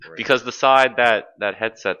Because the side that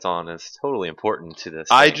headset's on is totally important to this.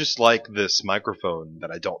 I thing. just like this microphone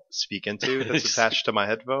that I don't speak into that's attached to my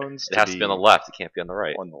headphones. It has to be on the left. It can't be on the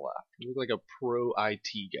right. On the left. You look like a pro IT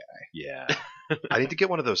guy. Yeah. I need to get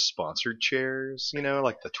one of those sponsored chairs,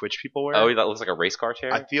 like the Twitch people wear. Oh, that looks like a race car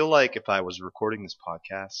chair? I feel like if I was recording this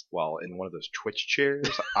podcast while in one of those Twitch chairs,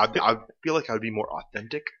 I feel like I would be more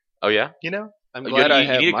authentic, Oh, yeah? I'm You glad I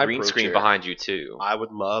have need a my green pro screen chair. behind you, too. I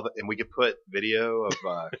would love it, and we could put video of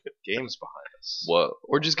games behind us. Whoa.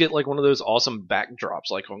 Or just get like one of those awesome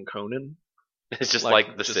backdrops like on Conan. It's just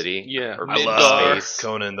like the city. Yeah. Or I Midgar. love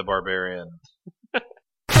Conan the Barbarian.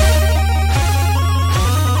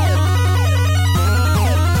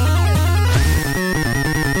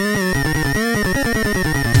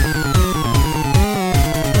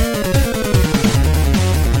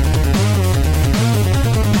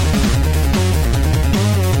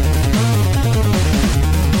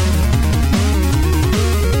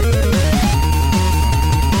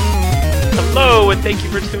 Hello, and thank you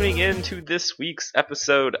for tuning in to this week's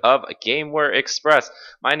episode of GameWare Express.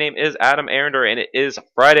 My name is Adam Arender, and it is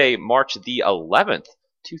Friday, March the 11th,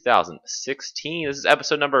 2016. This is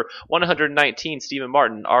episode number 119. Stephen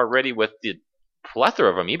Martin already with the plethora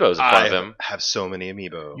of amiibos in front of him. I have so many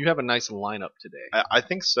amiibo. You have a nice lineup today. I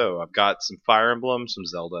think so. I've got some Fire Emblem, some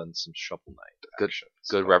Zelda, and some Shovel Knight. Good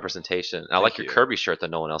So, representation. And I like your you. Kirby shirt that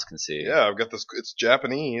no one else can see. Yeah, I've got this. It's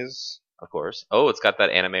Japanese, Of course. Oh, it's got that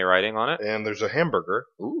anime writing on it. and there's a hamburger.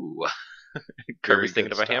 Ooh. Very Kirby's thinking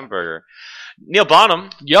good of a stuff. hamburger. Neil Bonham,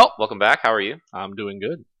 Yep. welcome back. How are you? I'm doing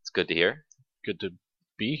good. It's good to hear. Good to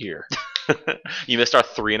be here. You missed our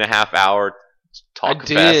 3.5 hour talk I fest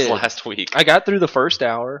did. last week. I got through the first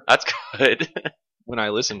hour That's good. when I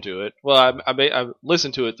listened to it. Well, I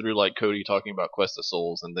listened to it through like Cody talking about Quest of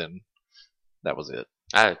Souls, and then that was it.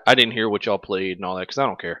 I didn't hear what y'all played and all that because I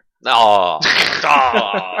don't care. Oh,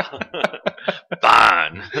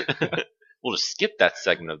 fine. We'll just skip that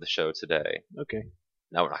segment of the show today. Okay.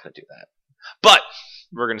 No, we're not going to do that. But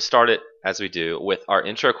we're going to start it, as we do, with our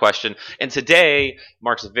intro question. And today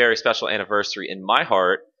marks a very special anniversary in my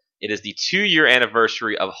heart. It is the 2-year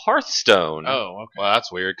anniversary of Hearthstone. Oh, okay. Well,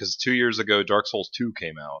 that's weird because 2 years ago, Dark Souls 2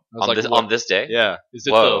 came out. I was on, like, this, what- on this day? Yeah. Is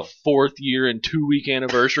it Whoa. the 4th year and 2-week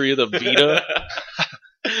anniversary of the Vita?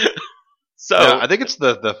 So, Yeah, I think it's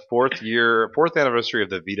the fourth anniversary of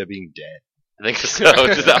the Vita being dead. I think so.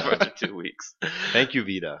 It's just out for 2 weeks. Thank you,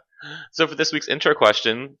 Vita. So for this week's intro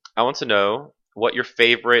question, I want to know what your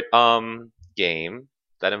favorite game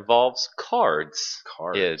that involves cards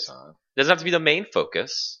Cards. is. Huh? Doesn't have to be the main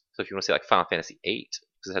focus. So if you want to say like Final Fantasy VIII,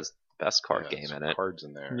 because it has the best card Yeah, game some in it. Cards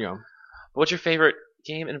in there. Yeah. What's your favorite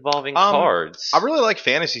game involving cards? I really like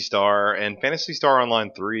Phantasy Star, and Phantasy Star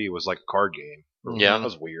Online 3 was like a card game. Yeah. That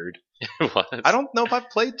was weird. It was. I don't know if I've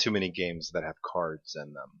played too many games that have cards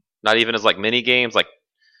in them. Not even as like mini games like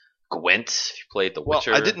Gwent. If you played The Well,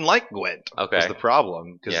 Witcher. I didn't like Gwent. Okay. Was the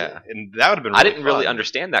problem? Yeah. And that would have been. I Really didn't really fun.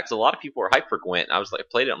 understand that because a lot of people were hyped for Gwent. I was like,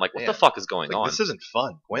 played it. I'm like, what the Yeah. fuck is going Like, on? this isn't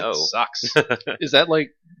fun. Gwent No. sucks. Is that like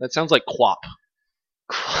that sounds like Quap?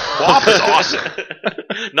 Quap is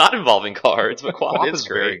awesome. Not involving cards, but Quap, Quap is is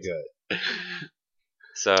very great. good.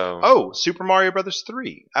 So, Oh, Super Mario Brothers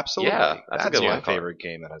 3. Absolutely. Yeah, that's a good my one. favorite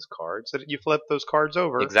game that has cards. That you flip those cards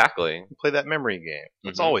over. exactly. You play that memory game.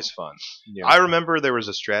 It's Mhm. always fun. Yeah. I remember there was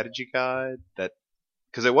a strategy guide that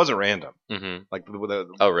because it wasn't random. hmm Like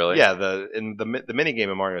the Oh, really? yeah, the mini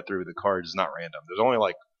game in Mario 3 with the cards is not random. There's only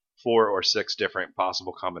like 4 or 6 different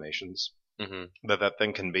possible combinations hmm that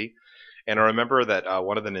thing can be. And I remember that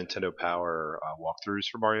one of the Nintendo Power walkthroughs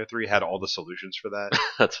for Mario 3 had all the solutions for that.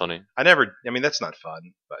 That's funny. I mean, that's not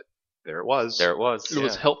fun, but there it was. There it was. It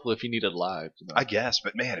was helpful if you needed live. I guess,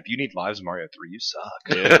 but man, if you need lives in Mario 3, you suck.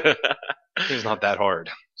 Yeah. It's not that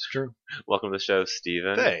hard. It's true. Welcome to the show,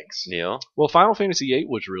 Steven. Thanks. Neil. Well, Final Fantasy VIII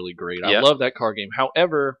was really great. I Yeah. love that card game.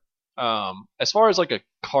 However, as far as like a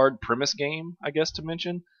card premise game, I guess to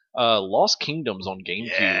mention, Lost Kingdoms on GameCube.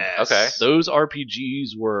 Yes. Okay. Those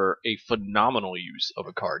RPGs were a phenomenal use of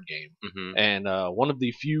a card game, hmm and one of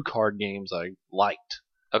the few card games I liked.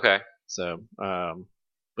 Okay. So,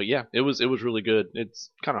 but yeah, it was really good. It's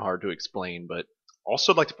kind of hard to explain, but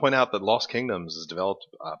Also, I'd like to point out that Lost Kingdoms is developed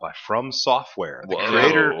by From Software, the Whoa.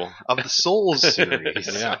 creator of the Souls series.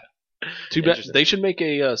 yeah. Too bad Interesting. they should make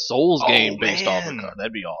a Souls Oh, game based off of man. card.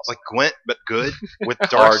 That'd be awesome. Like Gwent, but good with Card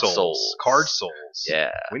Dark Souls. Souls. Card Souls.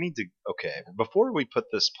 Yeah. We need to. Okay, before we put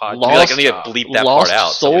this podcast, I feel like I need to up, bleep that Lost part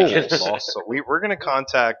out. So we can- Souls. Lost Soul- we're going to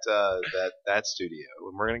contact that studio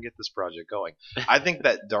and we're going to get this project going. I think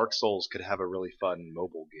that Dark Souls could have a really fun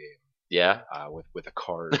mobile game. Yeah. With a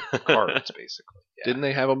cards basically. Yeah. Didn't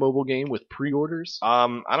they have a mobile game with pre-orders? I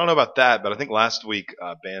don't know about that, but I think last week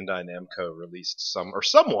Bandai Namco released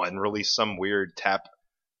someone released some weird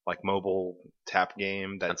mobile tap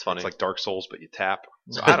game That's funny. It's like Dark Souls, but you tap.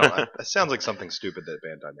 So I don't know. It sounds like something stupid that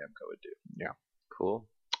Bandai Namco would do. Yeah. Cool.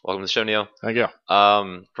 Welcome to the show, Neil. Thank you.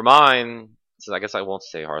 For mine, so I guess I won't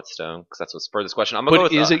say Hearthstone because that's what spurred this question. I'm gonna go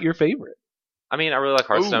with, is it your favorite? I mean, I really like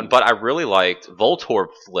Hearthstone, Ooh. but I really liked Voltorb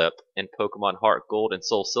Flip and Pokemon Heart Gold and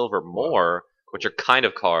Soul Silver more, which are kind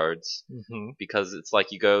of cards, because it's like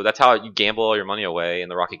that's how you gamble all your money away in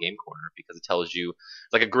the Rocket Game Corner, because it tells you,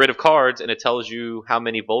 it's like a grid of cards, and it tells you how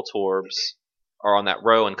many Voltorbs are on that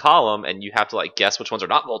row and column, and you have to like guess which ones are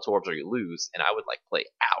not Voltorbs or you lose, and I would like play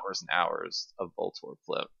hours and hours of Voltorb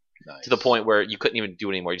Flip. Nice. To the point where you couldn't even do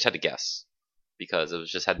it anymore, you just had to guess, because it was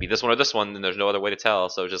just had to be this one or this one, and there's no other way to tell,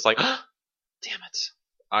 so it was just like, damn it.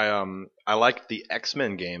 I liked the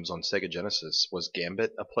X-Men games on Sega Genesis. Was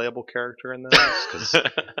Gambit a playable character in those? Because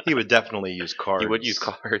he would definitely use cards. He would use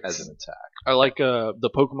cards as an attack. I like the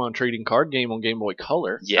Pokemon trading card game on Game Boy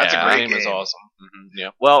Color. Yeah, that's a great game. It's awesome. Mm-hmm. Yeah.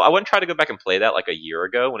 Well, I wouldn't try to go back and play that like a year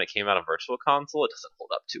ago when it came out on Virtual Console. It doesn't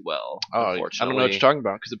hold up too well. Unfortunately. I don't know what you're talking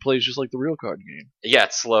about because it plays just like the real card game. Yeah,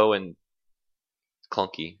 it's slow and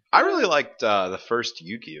clunky. I really liked the first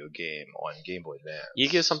Yu-Gi-Oh game on Game Boy Advance.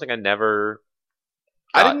 Yu-Gi-Oh is something I never.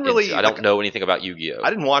 I didn't really. I don't know anything about Yu-Gi-Oh. I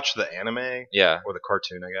didn't watch the anime. Yeah. Or the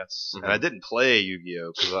cartoon, I guess. Mhm. And I didn't play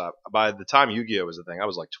Yu-Gi-Oh because by the time Yu-Gi-Oh was a thing, I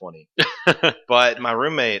was like 20. But one of my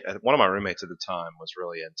roommates at the time, was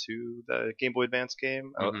really into the Game Boy Advance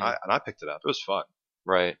game, Mhm. and I picked it up. It was fun.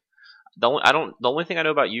 Right. The only thing I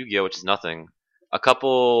know about Yu-Gi-Oh, which is nothing. A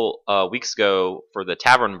couple weeks ago for the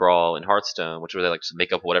Tavern Brawl in Hearthstone, which where they like just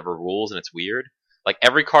make up whatever rules and it's weird. Like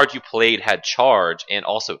every card you played had charge and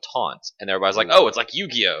also taunt, and everybody's like, "Oh, it's like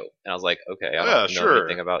Yu-Gi-Oh!" And I was like, "Okay, I don't know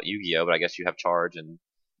anything about Yu-Gi-Oh, but I guess you have charge and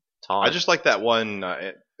taunt." I just like that one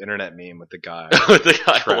internet meme with the guy with the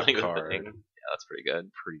guy trap holding the card. thing. Yeah, that's pretty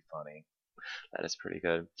good. Pretty funny. That is pretty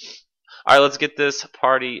good. All right, let's get this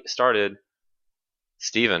party started.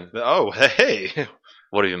 Steven, Oh, hey.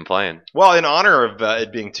 what have you been playing? Well, in honor of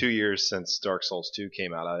it being 2 years since Dark Souls 2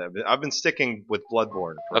 came out, I've been sticking with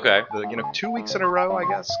Bloodborne for Okay. 2 weeks in a row, I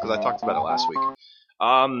guess, because I talked about it last week.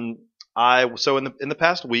 So in the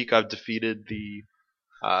past week, I've defeated the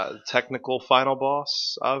technical final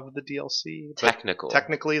boss of the DLC.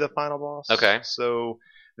 Technically the final boss. Okay. So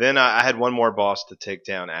then I had one more boss to take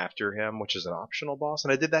down after him, which is an optional boss,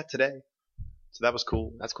 and I did that today. So that was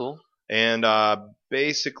cool. That's cool. And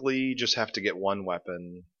basically just have to get one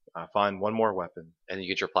weapon, find one more weapon. And you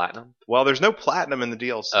get your platinum? Well, there's no platinum in the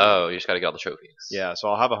DLC. Oh, you just got to get all the trophies. Yeah, so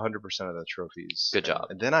I'll have 100% of the trophies. Good job.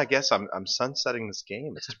 And then I guess I'm sunsetting this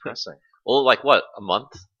game. It's depressing. Well, like what? A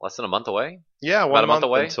month? Less than a month away? Yeah, About a month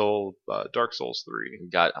away? until Dark Souls 3. You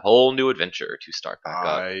got a whole new adventure to start back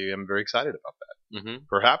up. I am very excited about that. Mm-hmm.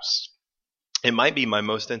 Perhaps it might be my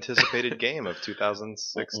most anticipated game of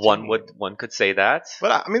 2016. One could say that.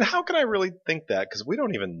 But I mean, how can I really think that? Because we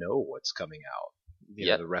don't even know what's coming out. You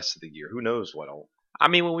know, the rest of the year. Who knows what'll. I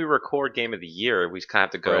mean, when we record Game of the Year, we kind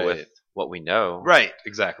of have to go with what we know. Right,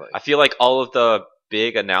 exactly. I feel like all of the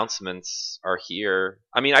big announcements are here.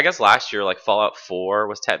 I mean, I guess last year, like Fallout 4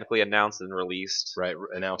 was technically announced and released. Right,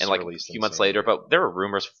 announced and like released a few months later. But there were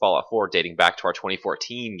rumors for Fallout 4 dating back to our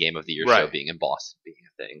 2014 Game of the Year show being in Boston being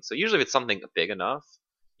a thing. So usually if it's something big enough,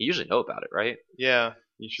 you usually know about it, right? Yeah,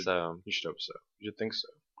 you should hope so. You should think so.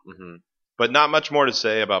 Mm-hmm. But not much more to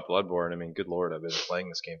say about Bloodborne. I mean, good lord, I've been playing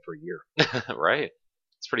this game for a year. Right.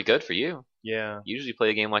 It's pretty good for you. Yeah. You usually play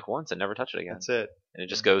a game like once and never touch it again. That's it. And it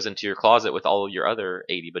just goes into your closet with all of your other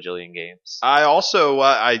 80 bajillion games. I also,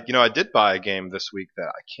 I did buy a game this week that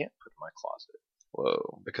I can't put in my closet.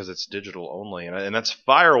 Whoa. Because it's digital only, and that's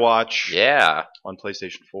Firewatch. Yeah. On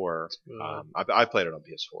PlayStation 4. I played it on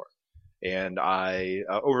PS4. And I,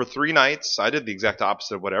 over 3 nights, I did the exact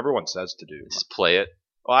opposite of what everyone says to do. Just play it.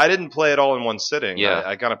 Well, I didn't play it all in one sitting. Yeah.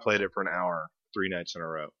 I kind of played it for an hour, 3 nights in a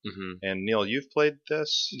row. Mm-hmm. And Neil, you've played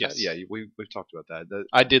this? Yes. Yeah, we've talked about that.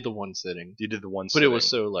 I did the one sitting. You did the one But sitting. it was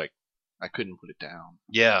so, like, I couldn't put it down.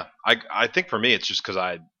 Yeah. I think for me, it's just because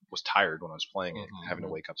I was tired when I was playing it, having to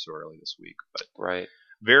wake up so early this week. But right.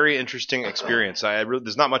 Very interesting experience.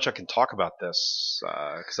 There's not much I can talk about this,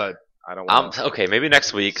 because I don't want to. Okay, maybe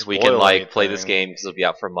next week we can play this game because it'll be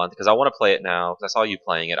out for a month. Because I want to play it now because I saw you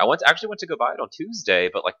playing it. I actually went to go buy it on Tuesday,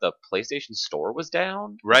 but like the PlayStation Store was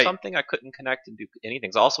down or something. I couldn't connect and do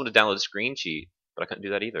anything. So I also wanted to download a screen sheet, but I couldn't do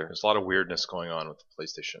that either. There's a lot of weirdness going on with the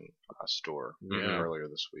PlayStation Store earlier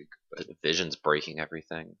this week. But the Division's breaking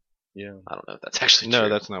everything. Yeah, I don't know if that's actually true. No,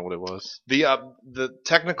 that's not what it was. The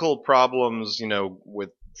technical problems, with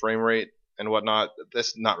frame rate and whatnot,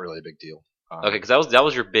 that's not really a big deal. Okay, because that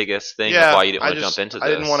was your biggest thing of why you didn't want to jump into this. I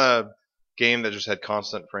didn't want a game that just had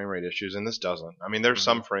constant frame rate issues, and this doesn't. I mean, there's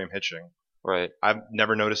some frame hitching. Right. I've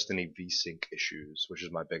never noticed any VSync issues, which is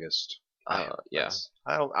my biggest. Yeah.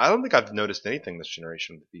 I don't think I've noticed anything this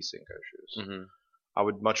generation with VSync issues. Mm-hmm. I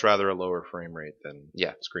would much rather a lower frame rate than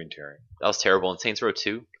screen tearing. That was terrible in Saints Row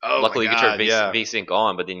 2. Oh, luckily my you God, could turn VSync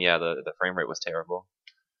on, but then the frame rate was terrible.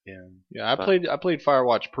 Yeah. I played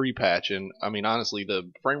Firewatch pre-patch, and I mean honestly, the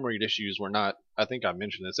frame rate issues were not. I think I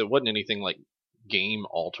mentioned this. It wasn't anything like game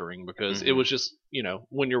altering because it was just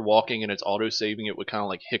when you're walking and it's auto saving, it would kind of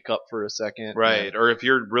like hiccup for a second. Right, or if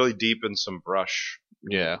you're really deep in some brush,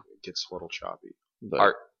 it gets a little choppy. But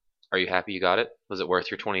are you happy you got it? Was it worth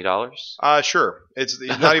your $20? Sure. It's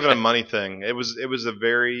not even a money thing. It was a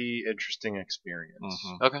very interesting experience.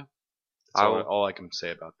 Mm-hmm. Okay. That's all I can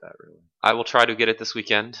say about that, really. I will try to get it this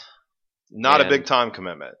weekend. Not a big time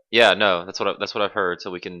commitment. Yeah, no, that's what I've heard.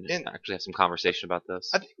 So we can actually have some conversation about this.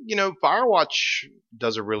 I think Firewatch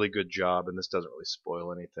does a really good job, and this doesn't really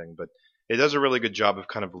spoil anything, but it does a really good job of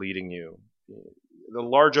kind of leading you. The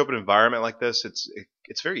large open environment like this,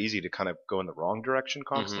 it's very easy to kind of go in the wrong direction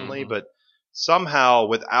constantly, but somehow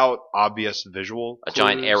without obvious visual a clues,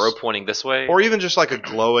 giant arrow pointing this way, or even just like a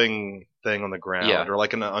glowing thing on the ground, or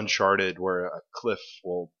like in an Uncharted where a cliff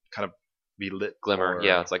will kind of be lit glimmer.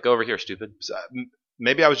 It's like, go over here, stupid. So,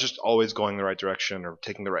 maybe I was just always going the right direction or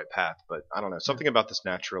taking the right path, but I don't know. Something about this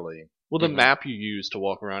naturally. Well, the map you used to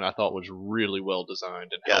walk around, I thought was really well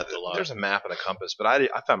designed and helped a lot. There's a map and a compass, but I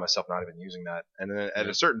found myself not even using that. And then at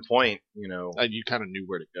a certain point, you kind of knew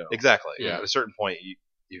where to go. Exactly. Yeah. At a certain point,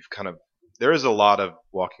 you've kind of there is a lot of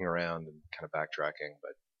walking around and kind of backtracking,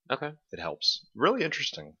 but it helps. Really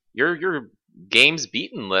interesting. Your games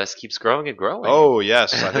beaten list keeps growing and growing. Oh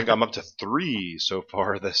yes, I think I'm up to 3 so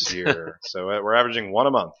far this year. So we're averaging 1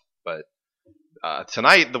 a month, but.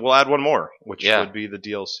 Tonight we'll add 1 more, which would be the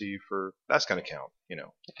DLC for that's going to count.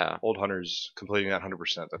 Old Hunters completing that 100%.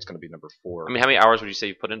 That's going to be number 4. I mean, how many hours would you say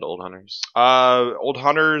you put into Old Hunters? Old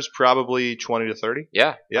Hunters probably 20 to 30.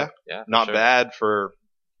 Yeah. Not bad for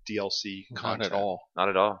DLC content. Not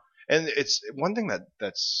at all. And it's one thing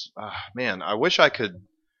that's man, I wish I could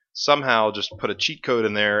somehow just put a cheat code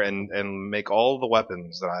in there and make all the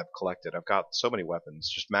weapons that I've collected. I've got so many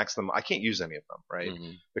weapons, just max them. I can't use any of them, right?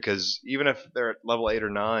 Mm-hmm. Because even if they're at level 8 or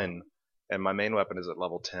 9 and my main weapon is at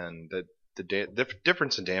level 10, the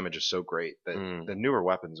difference in damage is so great that the newer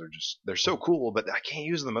weapons they're so cool, but I can't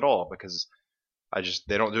use them at all because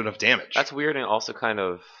they don't do enough damage. That's weird and also kind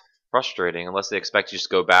of frustrating unless they expect you to just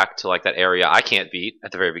go back to like that area I can't beat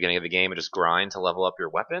at the very beginning of the game and just grind to level up your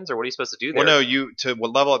weapons, or what are you supposed to do there? Well, no, to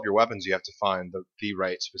level up your weapons, you have to find the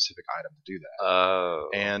right specific item to do that. Oh.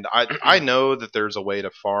 And I know that there's a way to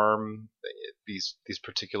farm these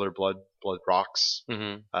particular blood rocks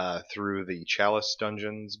through the Chalice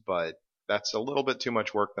dungeons, but that's a little bit too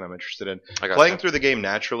much work that I'm interested in. Playing through the game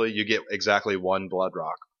naturally, you get exactly 1 blood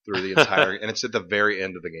rock through the entire, and it's at the very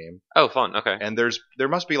end of the game. Oh, fun. Okay. And there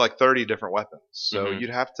must be like 30 different weapons. So you'd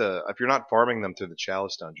have to, if you're not farming them through the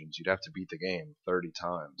Chalice dungeons, you'd have to beat the game 30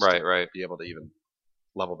 times. Right. Be able to even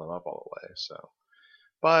level them up all the way. So,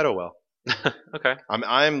 but oh well. Okay.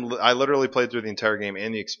 I literally played through the entire game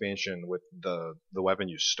and the expansion with the weapon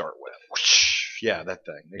you start with. Yeah, that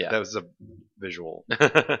thing. Yeah. That was a visual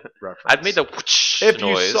reference. I've made the whoosh if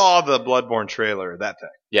noise. You saw the Bloodborne trailer, that thing.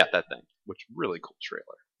 Yeah, that thing. Which really cool trailer.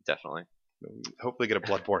 Definitely. Hopefully get a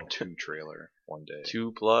Bloodborne 2 trailer one day.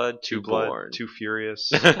 2 Blood, 2 Born. 2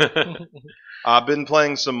 Furious. I've been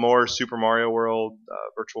playing some more Super Mario World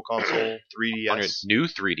Virtual Console 3DS. On your new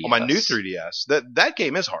 3DS. On my new 3DS. That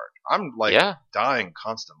game is hard. I'm dying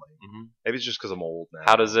constantly. Mm-hmm. Maybe it's just because I'm old now.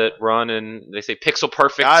 How does it run in, they say pixel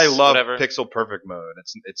perfect? I love whatever. pixel perfect mode.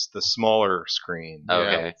 It's the smaller screen.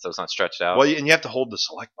 Okay, so it's not stretched out. Well, and you have to hold the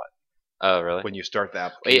select button. Oh, really? When you start the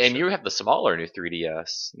application. Wait, and you have the smaller new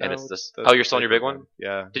 3DS, and it's this. Oh, you're still on your big one?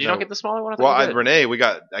 Yeah. Did you not get the smaller one? Well, Renee,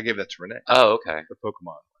 I gave that to Renee. Oh, okay. The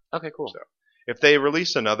Pokemon. Okay, cool. So, if they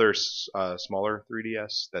release another smaller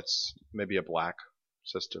 3DS, that's maybe a black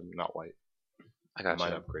system, not white. I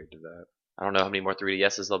might upgrade to that. I don't know how many more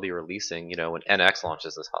 3DSs they'll be releasing. When NX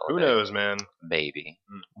launches this holiday. Who knows, man? Maybe.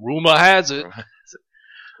 Rumor has it.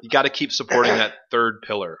 You got to keep supporting that third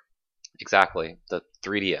pillar. Exactly, the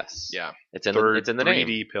 3DS. Yeah, it's in the name.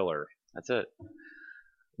 3D pillar. That's it.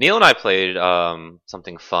 Neil and I played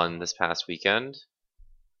something fun this past weekend.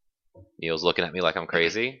 Neil's looking at me like I'm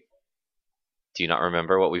crazy. Do you not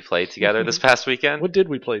remember what we played together this past weekend? What did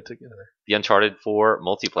we play together? The Uncharted 4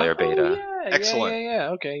 multiplayer beta. Yeah, Excellent.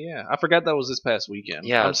 Yeah. Okay, yeah. I forgot that was this past weekend.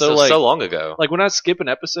 Yeah, I'm it's so so long ago. Like when I skip an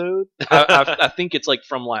episode, I think it's like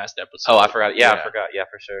from last episode. Oh, I forgot. Yeah, I forgot. Yeah,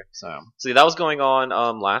 for sure. So That was going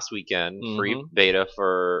on last weekend. Free Mhm. beta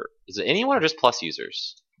for, is it anyone or just Plus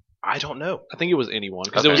users? I don't know. I think it was anyone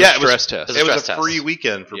because Okay. it was Yeah, a it was- stress test. It It was stress a test. free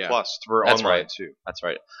weekend for Yeah. Plus for That's online right. too. That's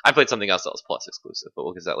right. I played something else that was Plus exclusive, but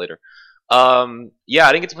we'll get to that later. Yeah,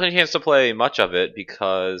 I didn't get to play a chance to play much of it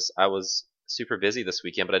because I was super busy this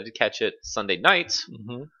weekend, but I did catch it Sunday night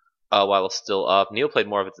Mhm. while I was still up. Neil played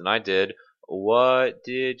more of it than I did. What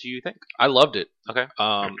did you think? I loved it. Okay.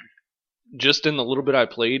 Just in the little bit I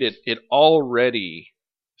played, it already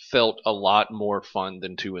felt a lot more fun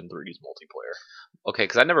than 2 and 3's multiplayer. Okay,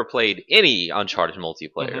 because I never played any Uncharted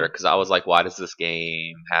multiplayer because I was like, why does this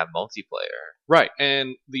game have multiplayer? Right,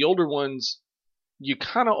 and the older ones, you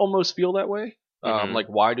kind of almost feel that way. Mhm. Like,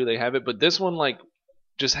 why do they have it? But this one, like,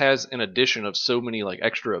 just has an addition of so many like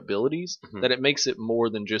extra abilities Mhm. that it makes it more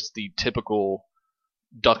than just the typical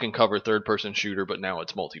duck and cover third-person shooter. But now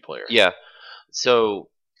it's multiplayer. Yeah. So,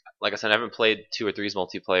 like I said, I haven't played 2 or 3's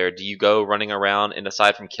multiplayer. Do you go running around and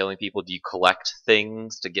aside from killing people, do you collect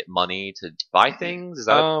things to get money to buy things? Is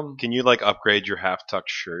that Can you like upgrade your half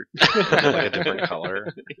tucked shirt like a different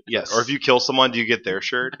color? Yes. Or if you kill someone, do you get their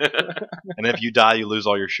shirt? And if you die, you lose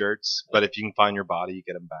all your shirts. But if you can find your body, you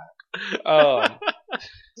get them back.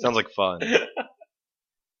 Sounds like fun.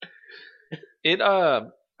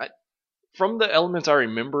 From the elements I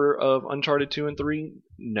remember of Uncharted 2 and 3,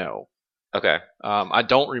 no. okay? I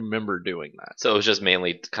don't remember doing that. So it was just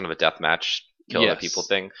mainly kind of a deathmatch, kill other Yes. people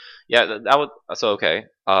thing. Yeah, that would. So okay.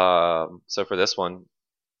 So for this one,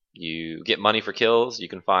 you get money for kills. You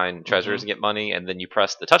can find treasures and get money, and then you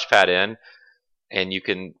press the touchpad in, and you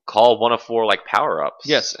can call one of 4 like power ups.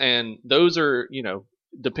 Yes, and those are,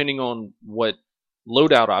 depending on what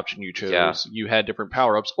loadout option you chose, Yeah. you had different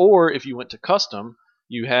power-ups. Or if you went to custom,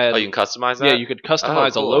 you had... Oh, you can customize that. Yeah, you could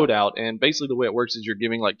customize Oh, cool. a loadout, and basically the way it works is you're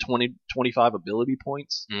giving like 25 ability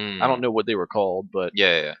points. I don't know what they were called, but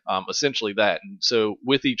Yeah. essentially that. And so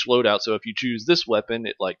with each loadout, so if you choose this weapon,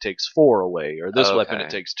 it like takes 4 away, or this weapon, Okay. it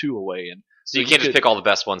takes 2 away. And So you can't just pick all the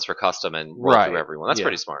best ones for custom and roll Right. through everyone. That's Yeah.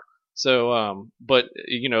 pretty smart. So, but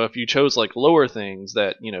if you chose like lower things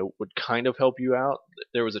that would kind of help you out,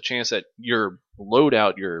 there was a chance that your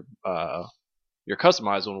loadout, your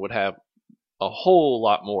customized one, would have a whole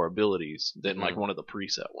lot more abilities than like one of the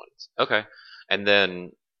preset ones. Okay. And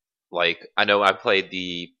then, like, I know I played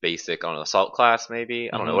the basic on an assault class, maybe.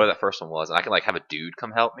 I don't know Mhm. what that first one was. And I can, like, have a dude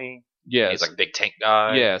come help me. Yeah, He's like a big tank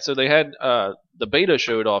guy. yeah. So they had the beta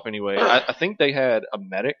showed off anyway. I think they had a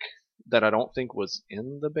medic that I don't think was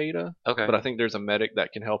in the beta, Okay. but I think there's a medic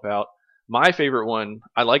that can help out. My favorite one,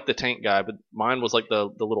 I like the tank guy, but mine was like the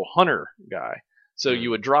little hunter guy. So you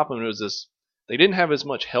would drop him, and it was this. They didn't have as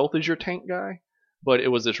much health as your tank guy, but it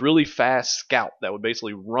was this really fast scout that would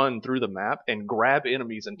basically run through the map and grab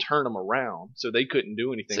enemies and turn them around, so they couldn't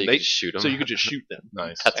do anything. So you could shoot him. So you could just shoot them.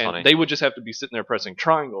 Nice. That's And funny. they would just have to be sitting there pressing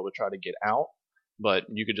triangle to try to get out, but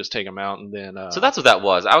you could just take them out, and then So that's what that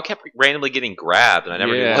was. I kept randomly getting grabbed, and I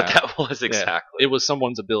never knew Yeah. what that was exactly. it was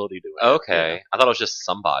someone's ability to it. Okay. Yeah. I thought it was just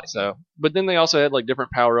somebody. So, but then they also had like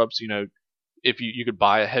different power ups. If you could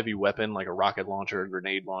buy a heavy weapon like a rocket launcher, a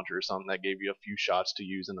grenade launcher, or something that gave you a few shots to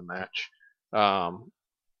use in the match. I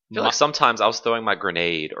feel like sometimes I was throwing my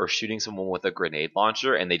grenade or shooting someone with a grenade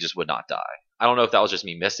launcher, and they just would not die. I don't know if that was just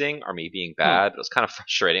me missing or me being bad, but it was kind of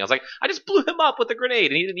frustrating. I was like, I just blew him up with a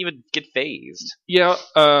grenade, and he didn't even get phased. Yeah,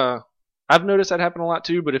 I've noticed that happen a lot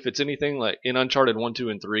too. But if it's anything like in Uncharted 1, 2,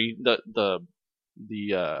 and 3, the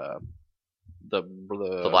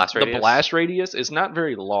blast radius? the blast radius is not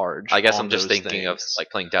very large. I guess on I'm just those thinking of things. like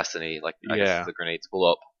playing Destiny, like I Yeah. guess the grenades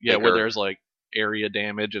blow up. Yeah, where bigger. there's like area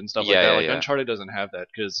damage and stuff Yeah, like that. yeah, Like yeah. Uncharted doesn't have that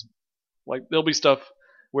because like there'll be stuff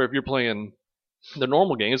where if you're playing the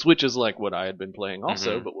normal games, which is like what I had been playing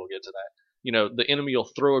also, Mhm. but we'll get to that. The enemy will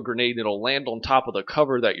throw a grenade, it'll land on top of the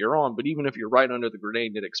cover that you're on, but even if you're right under the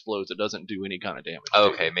grenade and it explodes, it doesn't do any kind of damage. to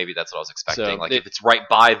Okay, you. maybe that's what I was expecting. So like it- if it's right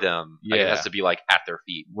by them, like, it Yeah. has to be like at their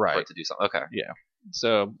feet for Right. it to do something. Okay.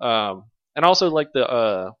 So, and also like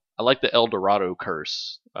I like the El Dorado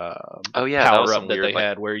curse. Oh yeah, that power was up some that weird, they like,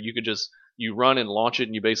 had, where you could you run and launch it,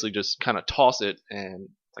 and you basically just kind of toss it, and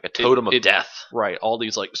like a totem of it- death. right, all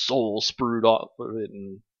these like souls sprued off of it,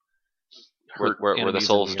 and hurt Were the enemies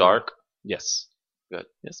souls in the area. dark? Yes. Good.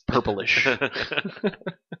 Yes, purplish.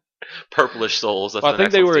 Purplish souls. That's Well, I the think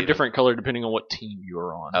next they one, were a Steven. different color depending on what team you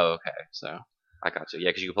were on. Oh, okay. So, I got you. Yeah,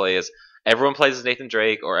 because you can play as everyone plays as Nathan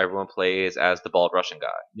Drake, or everyone plays as the bald Russian guy.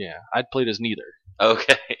 Yeah, I played as neither.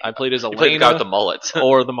 Okay. I played as You played the guy with the Elena mullet.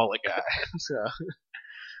 or the mullet guy. So,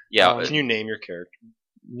 Yeah. Can you name your character?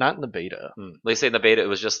 not in the beta. They say in the beta it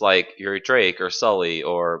was just like you're Drake or Sully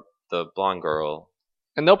or the blonde girl.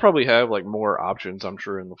 And they'll probably have like more options, I'm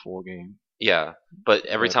sure, in the full game. Yeah, but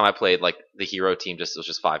every But- time I played, like the hero team, just was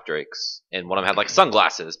just 5 Drakes, and one of them had like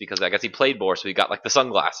sunglasses because I guess he played more, so he got like the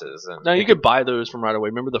sunglasses. And Now you could buy those from right away.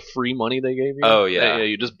 Remember the free money they gave you? Oh, yeah. Yeah,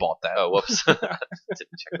 you just bought that. Oh, whoops! Didn't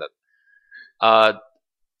check that.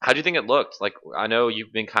 How do you think it looked? Like, I know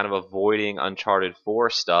you've been kind of avoiding Uncharted 4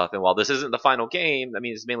 stuff, and while this isn't the final game, I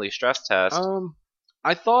mean, it's mainly a stress test.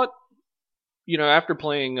 I thought, after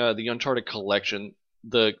playing the Uncharted collection,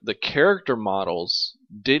 the character models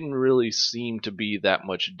didn't really seem to be that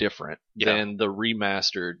much different Yeah. than the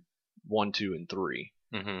remastered 1, 2, and 3.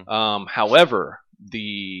 Mm-hmm. However,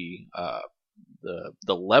 the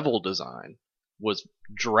level design was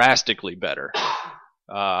drastically better.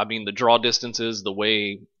 I mean, the draw distances, the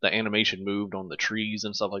way the animation moved on the trees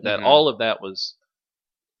and stuff like that, Mhm. all of that was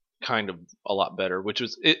kind of a lot better. Which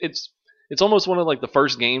was it's almost one of like the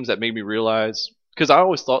first games that made me realize, because I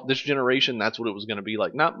always thought this generation that's what it was going to be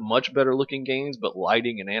like. Not much better looking games, but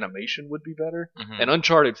lighting and animation would be better. Mm-hmm. And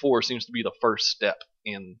Uncharted 4 seems to be the first step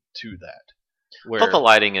into that. I Where thought the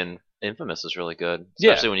lighting in Infamous was really good,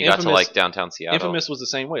 Yeah, especially when you got to Infamous- like downtown Seattle. Infamous was the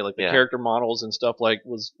same way. Like the Yeah. character models and stuff like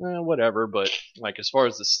was whatever, but like as far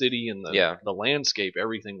as the city and the landscape,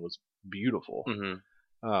 everything was beautiful.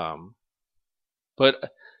 Mm-hmm. But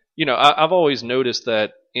I've always noticed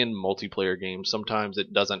that in multiplayer games, sometimes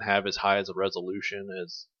it doesn't have as high as a resolution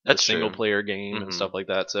as That's a single true. player game Mhm. and stuff like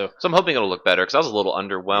that. So So I'm hoping it'll look better because I was a little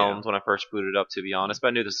underwhelmed when I first booted up, to be honest. But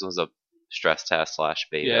I knew this was a stress test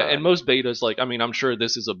 / beta. yeah, and most betas, like, I mean, I'm sure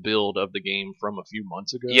this is a build of the game from a few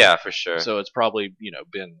months ago. Yeah, for sure. So it's probably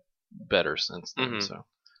been better since then. Mhm. So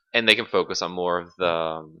And they can focus on more of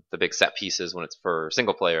the big set pieces when it's for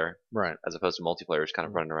single player, right. as opposed to multiplayer, just kind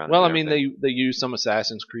of running around. Well, I and mean, doing everything. they use some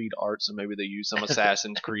Assassin's Creed art, so maybe they use some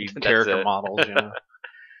Assassin's Creed That's character it. models.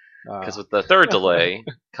 Because with the third delay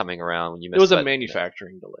coming around, when you it missed was a that-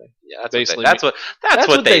 manufacturing delay. Yeah, that's basically- what that's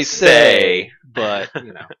what they say. But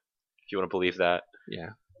If you want to believe that. yeah,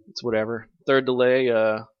 it's whatever. Third delay.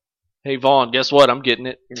 Hey Vaughn, guess what? I'm getting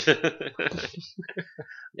it.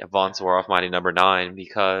 Yeah, Vaughn swore off Mighty Number 9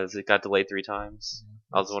 because it got delayed 3 times.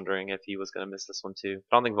 I was wondering if he was going to miss this one too.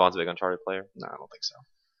 I don't think Vaughn's a big Uncharted player. No, I don't think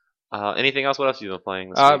so. Anything else? What else have you been playing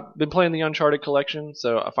this week? I've been playing the Uncharted collection,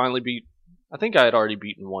 so I finally beat. I think I had already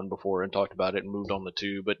beaten 1 before and talked about it and moved on to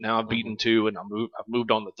 2, but now I've beaten 2 and I've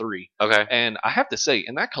moved on to 3. Okay. And I have to say,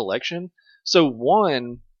 in that collection, so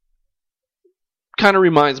 1 kind of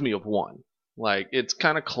reminds me of 1. Like, it's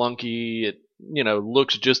kind of clunky. It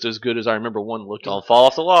looks just as good as I remember 1 looking. Don't fall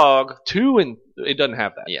off the log. 2 and it doesn't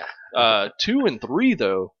have that. Yeah. 2 and 3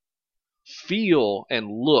 though feel and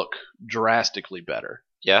look drastically better.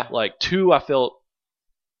 Yeah. Like 2, I felt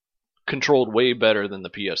controlled way better than the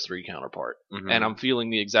PS3 counterpart, Mhm. and I'm feeling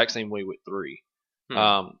the exact same way with 3. Hmm.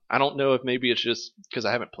 I don't know if maybe it's just because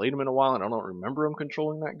I haven't played them in a while and I don't remember them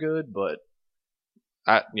controlling that good, but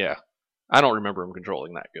I don't remember them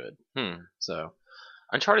controlling that good. So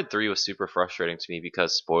Uncharted 3 was super frustrating to me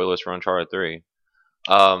because spoilers for Uncharted 3.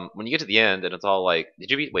 When you get to the end and it's all like, did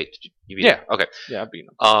you beat? Wait, did you beat? Yeah. it? Okay. yeah, I've beaten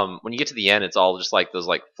them. When you get to the end, it's all just like those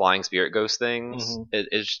like flying spirit ghost things. Mhm.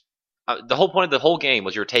 It's the whole point of the whole game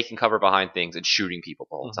was you're taking cover behind things and shooting people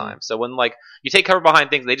the whole Mhm. time. So when like you take cover behind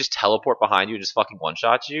things, they just teleport behind you and just fucking one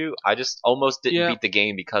shot you. I just almost didn't Yeah. beat the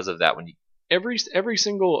game because of that. When you Every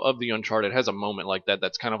single of the Uncharted has a moment like that.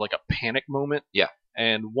 That's kind of like a panic moment. Yeah.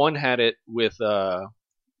 And 1 had it with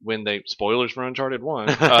when they spoilers for Uncharted 1,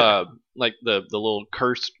 like the little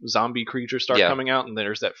cursed zombie creatures start Yeah. coming out, and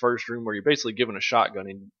there's that first room where you're basically given a shotgun,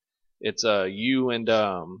 and it's you and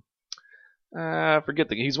I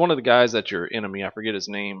forget he's one of the guys that's your enemy. I forget his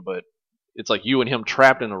name, but it's like you and him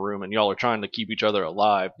trapped in a room, and y'all are trying to keep each other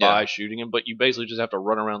alive by shooting him. But you basically just have to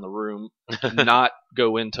run around the room, not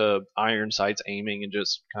go into iron sights aiming, and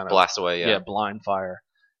just kind of blast away. Yeah. blind fire.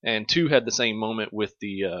 And 2 had the same moment with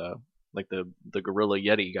the like the Gorilla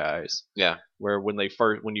Yeti guys, Yeah. where when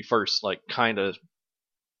you first like kind of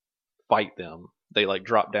fight them, they like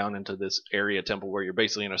drop down into this area temple where you're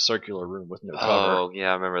basically in a circular room with no cover. Oh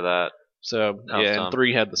yeah, I remember that. So That was yeah, dumb. and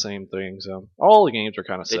 3 had the same thing. So all the games are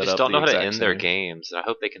kind of They set just up. don't know the how to exact end their same. games, and I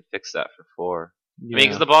hope they can fix that for 4. I Yeah, mean,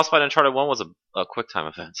 because the boss fight in Uncharted 1 was a quick time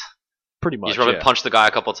event. pretty You much. just run Yeah. and punch the guy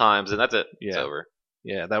a couple times, and that's it. It's Yeah. over.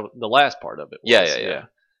 Yeah, that was the last part of it. Yeah, was, yeah.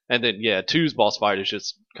 And then 2's boss fight is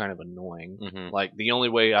just kind of annoying. Mm-hmm. Like the only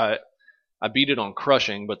way I I beat it on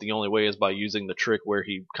crushing, but the only way is by using the trick where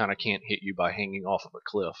he kind of can't hit you by hanging off of a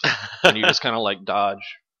cliff, and you just kind of like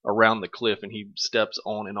dodge around the cliff, and he steps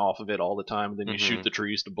on and off of it all the time, and then you shoot the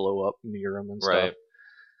trees to blow up near him and stuff. Right.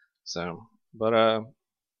 So, but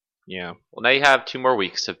yeah. Well, now you have 2 more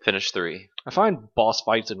weeks to finish 3. I find boss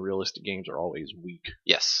fights in realistic games are always weak.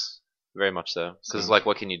 Yes, very much so. Because like,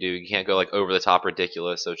 what can you do? You can't go like over the top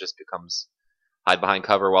ridiculous, so it just becomes hide behind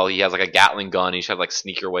cover while he has like a Gatling gun. You should have like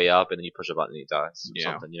sneak your way up, and then you push a button and he dies.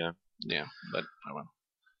 Or something, you know. Yeah, but I don't know.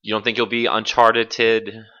 You don't think you'll be Uncharted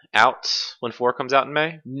out when 4 comes out in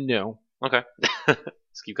May? No. Okay.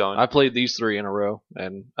 Let's keep going. I played these 3 in a row,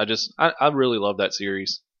 and I really love that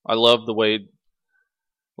series. I love the way,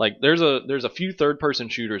 like, there's a few third-person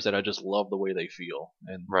shooters that I just love the way they feel,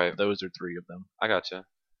 and those are 3 of them. I gotcha.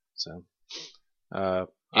 So,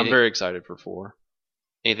 I'm very excited for 4.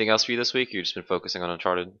 Anything else for you this week? Or you've just been focusing on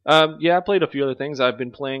Uncharted? Yeah, I played a few other things. I've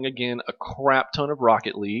been playing again a crap ton of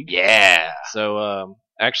Rocket League. Yeah. So,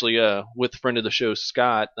 actually, with a friend of the show,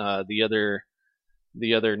 Scott, the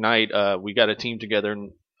other night, we got a team together,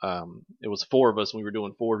 and it was 4 of us. And we were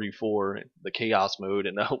doing 4v4, the chaos mode,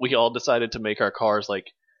 and we all decided to make our cars like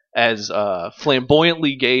as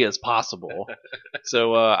flamboyantly gay as possible.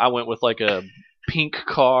 So I went with like a pink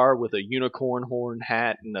car with a unicorn horn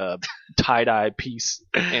hat and a tie-dye piece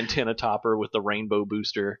antenna topper with the rainbow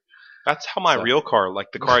booster. That's how my real car, like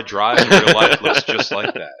the car I drive in real life, looks just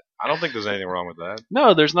like that. I don't think there's anything wrong with that.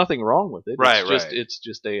 No, there's nothing wrong with it. Right, It's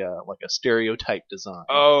just a like a stereotype design.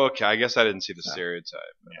 Oh, okay. I guess I didn't see the stereotype.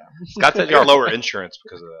 Yeah. Scott said Got lower insurance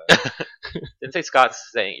because of that. Didn't say Scott's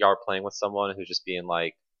saying y'all are playing with someone who's just being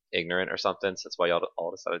like ignorant or something. So that's why y'all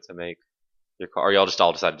all decided to make your car. Or y'all just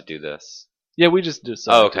all decided to do this. Yeah, we just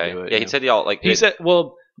decided to do it. Yeah, he said y'all like. He said,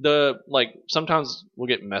 well, sometimes we'll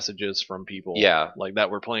get messages from people. Yeah. Like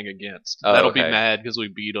that we're playing against. Oh, That'll okay. be mad because we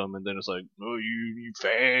beat them, and then it's like, oh, you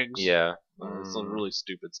fags. Yeah. Some really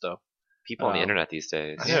stupid stuff. People on the internet these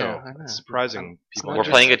days. I know. It's surprising. People. We're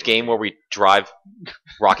playing a game where we drive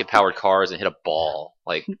rocket-powered cars and hit a ball.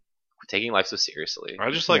 Like, we're taking life so seriously.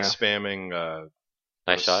 I just like spamming.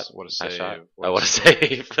 Nice shot. What a save. Nice shot. What a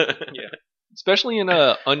save. Yeah. Especially in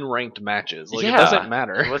unranked matches. Like, yeah. it doesn't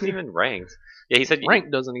matter. It wasn't even ranked. Yeah, he said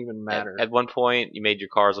ranked doesn't even matter. At one point, you made your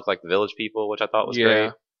cars look like the Village People, which I thought was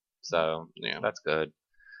great. So, that's good.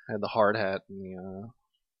 I had the hard hat and the.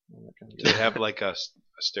 Do they have like a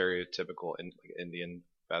stereotypical Indian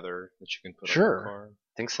feather that you can put on your car?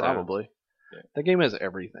 I think so. Probably. Yeah. That game has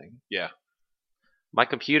everything. Yeah. My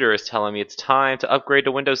computer is telling me it's time to upgrade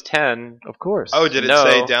to Windows 10. Of course. Oh, did it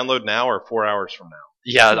say download now or 4 hours from now?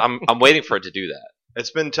 Yeah, I'm waiting for it to do that.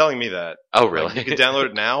 It's been telling me that. Oh, really? Like, you can download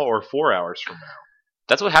it now or 4 hours from now.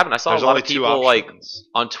 That's what happened. I saw There's a lot only of 2 people like options.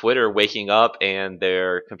 on Twitter waking up and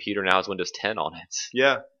their computer now has Windows 10 on it.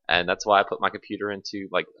 Yeah. And that's why I put my computer into,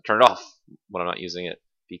 like, turn it off when I'm not using it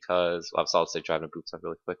because I was solid state driving it boots up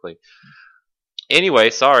really quickly. Anyway,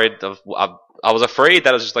 sorry. I was afraid that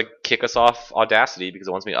it was just like kick us off Audacity because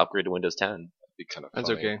it wants me to upgrade to Windows 10. That'd be kind of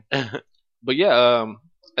funny. That's okay. But yeah,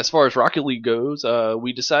 as far as Rocket League goes,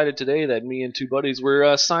 we decided today that me and 2 buddies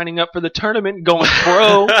were signing up for the tournament, going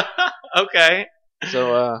pro. Okay.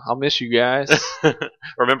 So I'll miss you guys.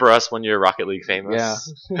 Remember us when you're Rocket League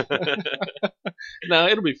famous. Yeah. No,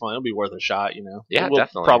 it'll be fun. It'll be worth a shot, you know. Yeah, we'll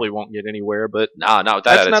definitely. Probably won't get anywhere, but no, not with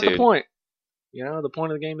that that's attitude. not the point. You know, the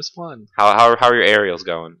point of the game is fun. How are your aerials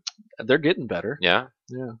going? They're getting better. Yeah.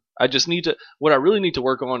 Yeah. I just need to. What I really need to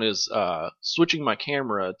work on is switching my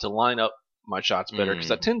camera to line up my shots better because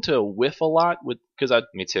I tend to whiff a lot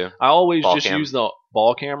Me too. I always Ball just cam. use the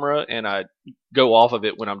ball camera and I go off of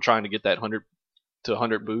it when I'm trying to get that 100 to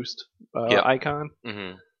 100 boost icon.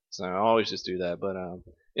 Mm-hmm. So I always just do that. But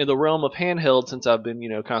in the realm of handheld, since I've been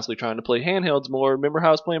constantly trying to play handhelds more, remember how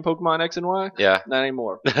I was playing Pokemon X and Y? Yeah. Not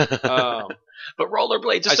anymore. But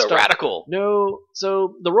rollerblades are so radical. No,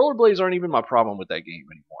 so the rollerblades aren't even my problem with that game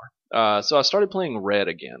anymore. So I started playing Red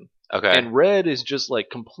again. Okay. And Red is just like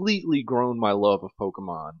completely grown my love of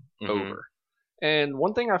Pokemon over. And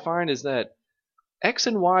one thing I find is that X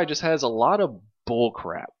and Y just has a lot of bull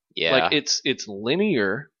crap. Yeah. Like it's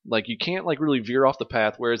linear. Like you can't like really veer off the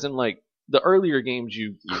path. Whereas in like the earlier games,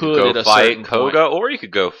 you could go at a fight certain Koga, point. or you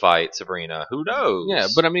could go fight Sabrina. Who knows? Yeah,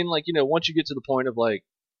 but I mean, like once you get to the point of like,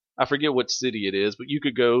 I forget what city it is, but you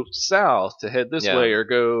could go south to head this way, or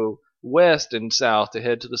go west and south to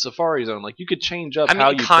head to the Safari Zone. Like you could change up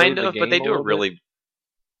how you kind played of, the game but they do a it really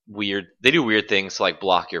weird. They do weird things to like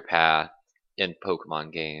block your path. in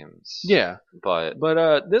Pokemon games. Yeah, But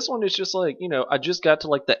but this one is just like, I just got to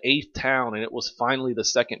like the 8th town and it was finally the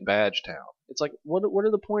second badge town. It's like, what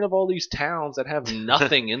are the point of all these towns that have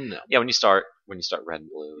nothing in them? yeah, when you start Red and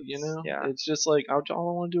Blue, yeah. It's just like all I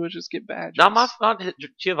want to do is just get badges. Not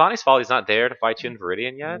Giovanni's fault. He's not there to fight you in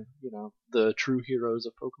Viridian yet. The true heroes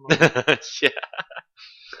of Pokemon. Yeah.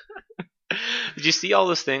 Did you see all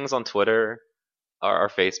those things on Twitter or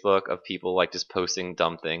Facebook of people like just posting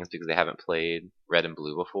dumb things because they haven't played Red and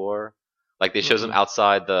Blue before? Like they shows them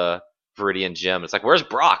outside the Viridian gym. It's like, where's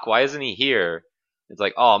Brock? Why isn't he here? It's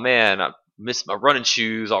like, oh man, I missed my running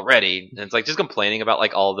shoes already. And it's like just complaining about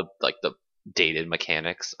like all the dated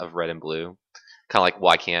mechanics of Red and Blue. Kind of like,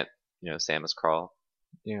 why can't Samus crawl?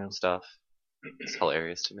 Yeah, stuff. It's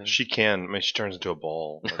hilarious to me. She can. I mean, she turns into a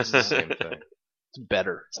ball. That's the same thing. it's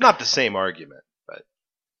better. It's not the same argument, but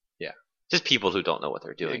yeah. Just people who don't know what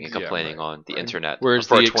they're doing and complaining on the internet Where's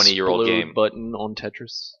for the a 20-year-old game button on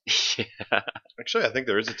Tetris? Yeah. Actually, I think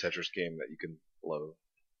there is a Tetris game that you can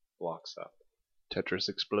block stuff. Tetris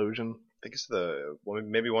Explosion. I think it's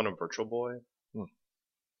maybe one of Virtual Boy.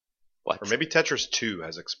 What? Or maybe Tetris 2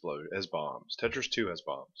 has bombs. Tetris 2 has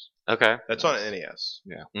bombs. Okay. That's on NES.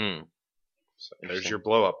 Yeah. So there's your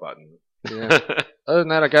blow up button. Yeah. Other than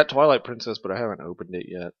that, I got Twilight Princess, but I haven't opened it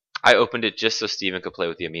yet. I opened it just so Steven could play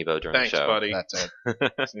with the amiibo during Thanks, the show. buddy. That's it.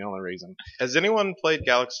 That's the only reason. Has anyone played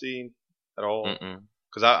Galaxy at all?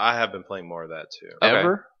 Because I have been playing more of that too. Okay.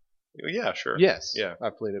 Ever? Yeah, sure. Yes. Yeah. I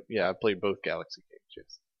played it. Yeah, I played both Galaxy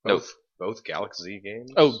games. Yes. Both Galaxy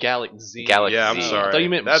games? Oh, Galaxy. Galaxy. Yeah, I'm sorry. I thought you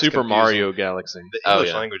meant That's Super confusing. Mario Galaxy. The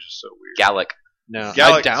English language is so weird. Gallic. No,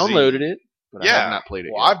 Galaxy. I downloaded it, but I have not played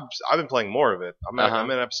it Well, yet. I've been playing more of it.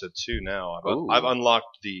 I'm in episode 2 now. I've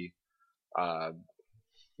unlocked the,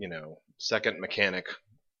 second mechanic.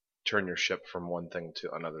 Turn your ship from one thing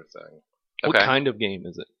to another thing. What Okay. kind of game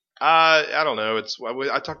is it? I don't know.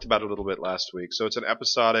 I talked about it a little bit last week. So it's an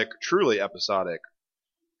truly episodic,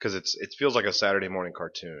 because it feels like a Saturday morning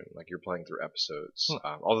cartoon. Like you're playing through episodes.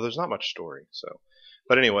 Although there's not much story.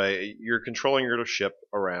 But anyway, you're controlling your little ship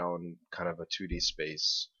around kind of a 2D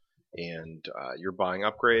space, and you're buying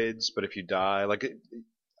upgrades. But if you die,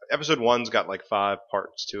 episode 1's got like 5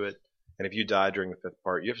 parts to it, and if you die during the 5th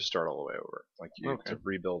part, you have to start all the way over. Like you have to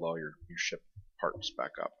rebuild all your ship parts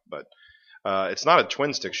back up. But it's not a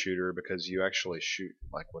twin stick shooter because you actually shoot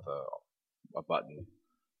like with a button.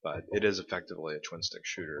 But it is effectively a twin stick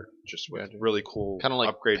shooter, just with really cool kind of like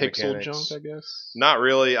upgrade pixel mechanics. junk, I guess. Not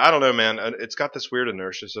really. I don't know, man. It's got this weird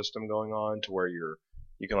inertia system going on to where you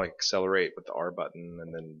can like accelerate with the R button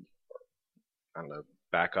and then I don't know,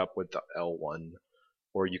 back up with the L1,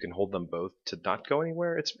 or you can hold them both to not go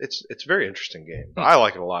anywhere. It's a very interesting game. I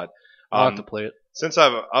like it a lot. I'll have to play it. Since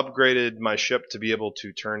I've upgraded my ship to be able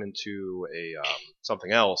to turn into a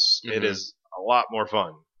something else, it is a lot more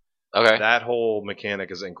fun. Okay. That whole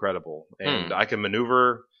mechanic is incredible, and I can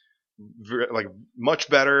maneuver like much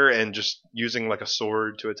better, and just using like a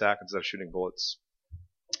sword to attack instead of shooting bullets.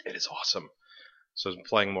 It is awesome. So I'm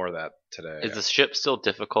playing more of that today. Is the ship still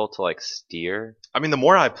difficult to like steer? I mean, the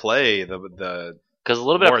more I play, the Because a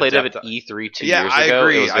little bit I more played it depth- at E3 2 yeah, years I ago.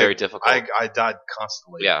 agree. It was very difficult. I died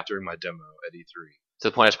constantly Yeah. during my demo at E3. to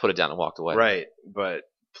the point I just put it down and walked away. Right, but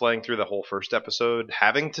playing through the whole first episode,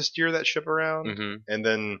 having to steer that ship around, Mm-hmm. and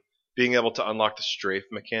then being able to unlock the strafe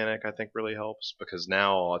mechanic, I think really helps, because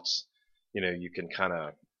now it's, you can kind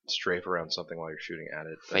of strafe around something while you're shooting at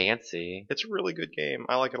it. But Fancy. it's a really good game.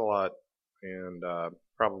 I like it a lot, and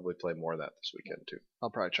probably play more of that this weekend too. I'll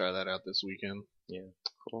probably try that out this weekend.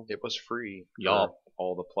 Cool. It was free Yup. for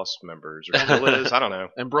all the Plus members, or still it is. I don't know.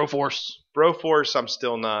 And Broforce. Broforce, I'm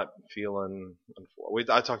still not feeling.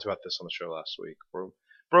 I talked about this on the show last week.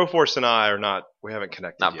 Broforce and I are not. We haven't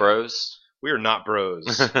connected. Not yet. bros. We are not bros.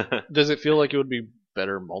 Does it feel like it would be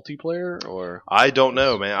better multiplayer, or I don't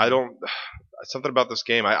know, man. I don't. Something about this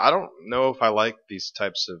game. I don't know if I like these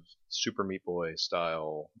types of Super Meat Boy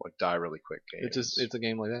style, like die really quick games. it's a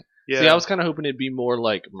game like that? yeah. See, I was kind of hoping it'd be more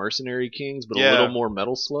like Mercenary Kings, but Yeah. a little more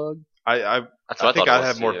Metal Slug. I That's what think thought it I'd was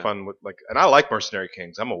have more too. fun with and I like Mercenary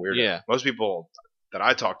Kings. I'm a weirdo. Yeah. Most people that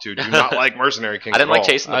I talk to do not like Mercenary Kings. I didn't at like all.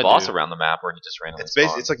 chasing the I boss do. around the map where he just randomly It's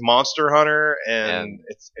spawned. it's like Monster Hunter and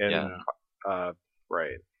yeah.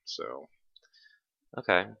 right. So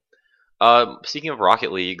Okay. Speaking of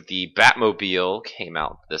Rocket League, the Batmobile came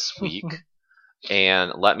out this week,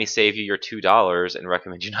 and let me save you your $2 and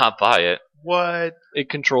recommend you not buy it. what? It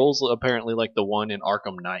controls apparently like the one in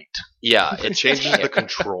Arkham Knight. Yeah, It changes the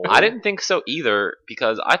control. I didn't think so either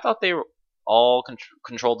because I thought they were all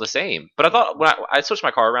controlled the same. But I thought when I switched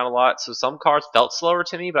my car around a lot, so some cars felt slower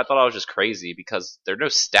to me, but I thought I was just crazy because there are no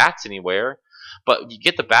stats anywhere. But you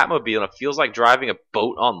get the Batmobile, and it feels like driving a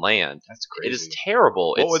boat on land. That's crazy. It is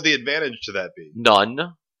terrible. What would the advantage to that be? None.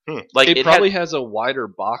 Like it probably has a wider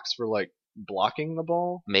box for like blocking the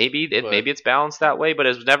ball. Maybe it's balanced that way, but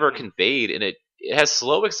it's never conveyed, and it has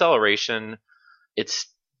slow acceleration. It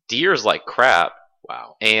steers like crap.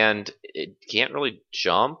 Wow. And it can't really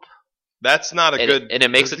jump. That's not a good... And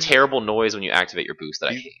it makes a terrible noise when you activate your boost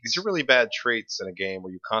that I hate. These are really bad traits in a game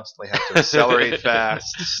where you constantly have to accelerate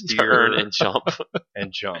fast, steer, turn, and jump.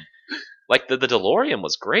 and jump. Like the DeLorean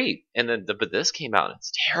was great, and then but this came out and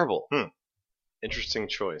it's terrible. Interesting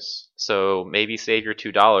choice. So maybe save your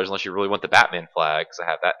 $2 unless you really want the Batman flag, because I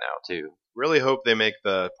have that now too. Really hope they make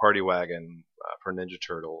the party wagon for Ninja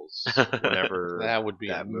Turtles whenever that would be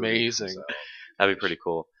amazing. That'd be pretty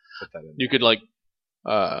cool. Put that in you could like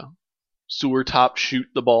sewer top shoot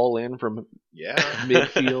the ball in from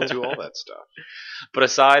midfield. Do all that stuff. But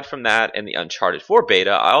aside from that and the Uncharted 4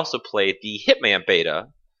 beta, I also played the Hitman beta,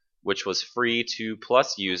 which was free to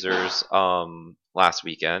Plus users last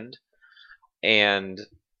weekend. And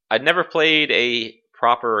I'd never played a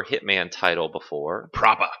proper Hitman title before.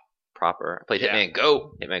 Proper. I played Hitman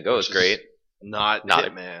Go. Hitman Go is great. Not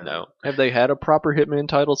Hitman. No. Have they had a proper Hitman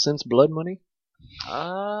title since Blood Money?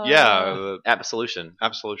 Absolution.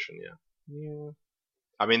 Absolution, yeah. Yeah.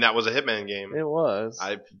 I mean, that was a Hitman game. It was.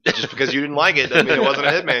 Just because you didn't like it doesn't mean it wasn't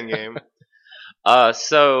a Hitman game.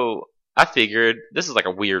 So I figured this is like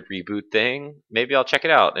a weird reboot thing. Maybe I'll check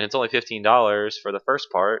it out. And it's only $15 for the first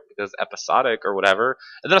part because episodic or whatever.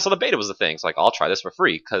 And then I saw the beta was the thing. So I'll try this for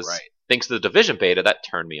free because thanks to the Division beta, that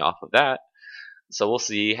turned me off of that. So we'll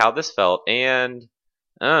see how this felt. And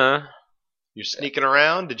you're sneaking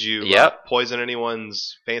around? Did you poison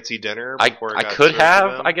anyone's fancy dinner before I could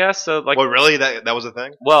have, I guess. So like, well, really? That was a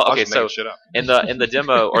thing? Well, okay, so in the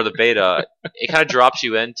demo or the beta, it kind of drops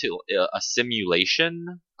you into a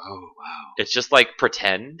simulation. Oh wow! It's just like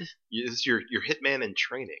pretend. You're Hitman in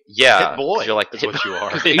training. Yeah, Hit boy. You're like that's what you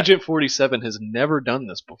are. Agent 47 has never done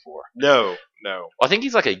this before. No. Well, I think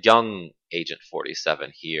he's like a young Agent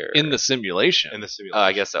 47 here in the simulation.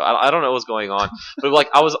 I guess so. I don't know what's going on, but like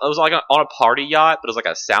I was like on a party yacht, but it was like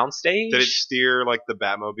a sound stage. Did it steer like the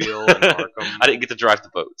Batmobile in Arkham? I didn't get to drive the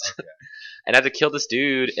boats, and I had to kill this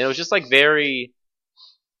dude, and it was just like very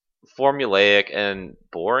formulaic and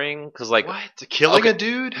boring because like what killing a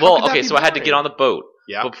dude. Well, okay, so I had to get on the boat.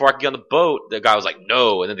 Yeah. But before I could get on the boat, the guy was like,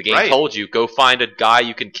 "No," and then the game told you go find a guy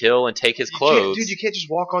you can kill and take his clothes. Dude, you can't just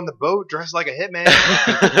walk on the boat dressed like a hitman.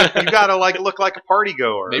 You gotta like look like a party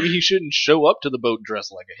goer. Maybe he shouldn't show up to the boat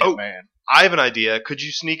dressed like a hitman. I have an idea. Could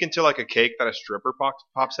you sneak into like a cake that a stripper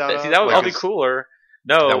pops out of? See, that would be cooler.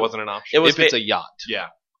 No, that wasn't an option. If it's a yacht. Yeah.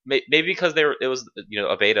 Maybe because it was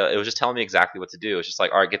a beta. It was just telling me exactly what to do. It's just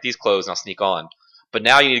like, all right, get these clothes and I'll sneak on. But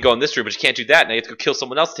now you need to go in this room, but you can't do that. Now you have to go kill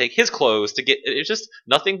someone else to take his clothes to get. It's just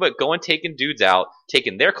nothing but going taking dudes out,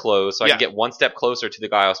 taking their clothes, so I can get one step closer to the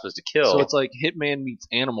guy I was supposed to kill. So it's like Hitman meets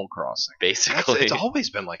Animal Crossing, basically. It's always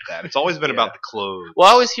been like that. It's always been about the clothes. Well,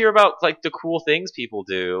 I always hear about like the cool things people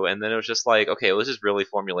do, and then it was just like, okay, well, this is really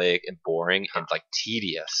formulaic and boring and like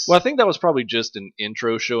tedious. Well, I think that was probably just an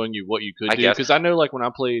intro showing you what you could do. Because I know, like when I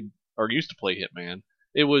played or used to play Hitman,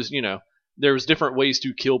 it was there was different ways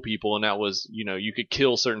to kill people, and that was, you could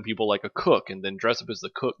kill certain people like a cook, and then dress up as the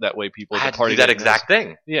cook. That way, people at the party do that exact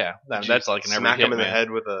thing. Yeah, that's like an every smack him Hitman. in the head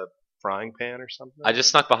with a frying pan or something. I just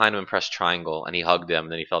snuck behind him and pressed triangle, and he hugged him,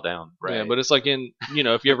 and then he fell down. Right. Yeah, but it's like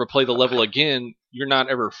if you ever play the level again, you're not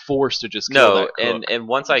ever forced to just kill that cook. and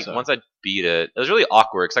once I beat it, it was really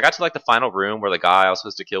awkward because I got to like the final room where the guy I was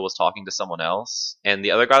supposed to kill was talking to someone else, and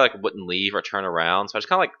the other guy like wouldn't leave or turn around, so I just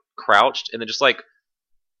kind of like crouched and then just like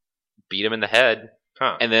beat him in the head.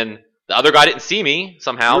 Huh. And then the other guy didn't see me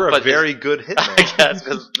somehow. You're a very good hitman. I guess,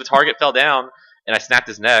 because the target fell down, and I snapped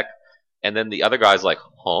his neck, and then the other guy's like,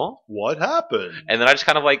 huh? What happened? And then I just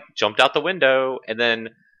kind of like jumped out the window, and then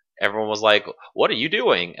everyone was like, what are you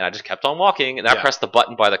doing? And I just kept on walking, and I pressed the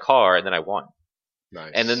button by the car, and then I won.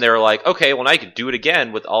 Nice. And then they were like, okay, well now you can do it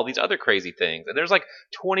again with all these other crazy things. And there's like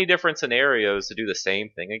 20 different scenarios to do the same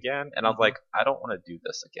thing again, and I was like, I don't want to do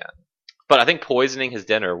this again. But I think poisoning his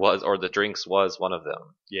dinner or the drinks was one of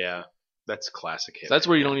them. Yeah, that's classic Hitman. So that's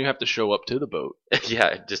where you don't even have to show up to the boat. Yeah, you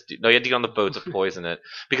had to get on the boat to poison it.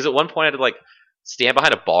 Because at one point I had to like stand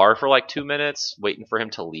behind a bar for like 2 minutes waiting for him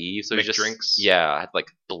to leave. So make he just drinks. Yeah, I had to like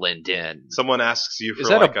blend in. Someone asks you for is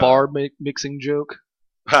that like a bar mixing joke?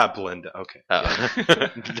 Blend. Okay.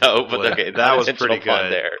 No, but okay, that was pretty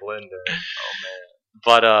good there. Blender. Oh man.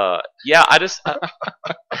 But yeah,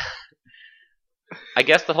 I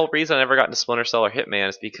guess the whole reason I never got into Splinter Cell or Hitman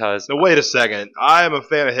is because... No, wait a second. I am a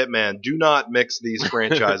fan of Hitman. Do not mix these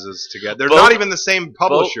franchises together. They're not even the same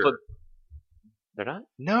publisher. They're not?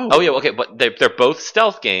 No. Oh, yeah, okay, but they're both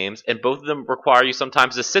stealth games, and both of them require you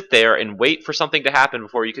sometimes to sit there and wait for something to happen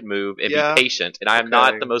before you can move and Yeah. be patient. And I am Okay.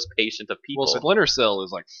 not the most patient of people. Well, Splinter Cell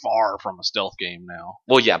is like far from a stealth game now.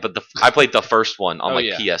 Well, yeah, but I played the first one on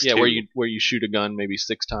yeah. PS2. Yeah, where you shoot a gun maybe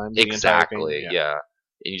 6 times. the entire Exactly, game. yeah.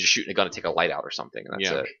 And you just shooting a gun to take a light out or something, and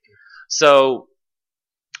that's Yeah. it. So,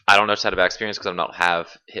 I don't know just how to bad experience because I don't have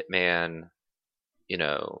Hitman,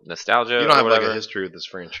 nostalgia. You don't have or like whatever. a history with this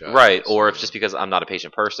franchise, Right, or if so- just because I'm not a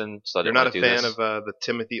patient person, so I You're didn't not a want to do fan this. of the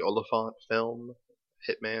Timothy Oliphant film,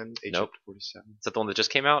 Hitman, Agent Nope. 47. Is that the one that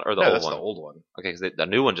just came out, or the No, old that's one? the old one. Okay, because the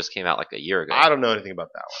new one just came out like a year ago. I don't know anything about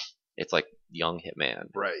that It's like young Hitman. one.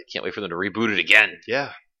 Right. Can't wait for them to reboot it again.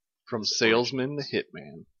 Yeah. From salesman to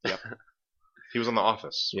hitman. He was on The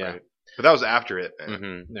Office. Yeah. Right? But that was after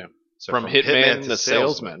Hitman. hmm So From hitman to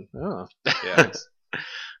salesman. Oh. Yeah.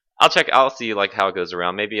 I'll see like how it goes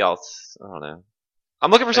around. Maybe I don't know.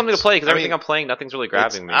 I'm looking for something to play because I everything mean, I'm playing, nothing's really It's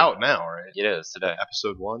grabbing me. out now, right? It is today.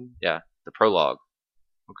 Episode 1? The prologue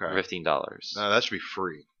for Okay. $15. No, that should be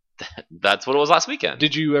free. That's what it was last weekend.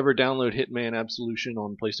 Did you ever download Hitman Absolution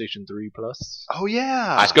on PlayStation 3 Plus? Oh,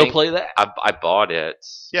 yeah. I Just go think- play that. I bought it.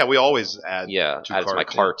 Yeah, we always add. Yeah, to add it to my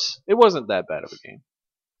carts, cart. It wasn't that bad of a game.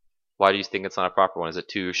 Why do you think it's not a proper one? Is it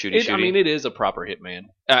too shooty? I mean, it is a proper Hitman.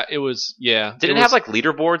 It was, yeah. Did it have like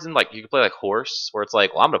leaderboards and like you could play like horse, where it's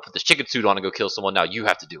like, well, I'm gonna put this chicken suit on and go kill someone. Now you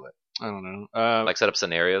have to do it. I don't know. Like set up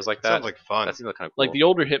scenarios like That that. sounds like fun. That seems like kind of cool. Like the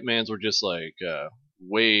older Hitmans were just like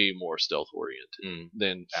way more stealth oriented Mm.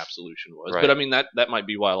 than Absolution was. Right. But I mean that might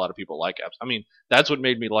be why a lot of people like I mean that's what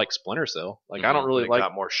made me like Splinter Cell. Like I don't really When it like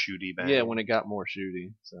got more shooty bang. yeah when it got more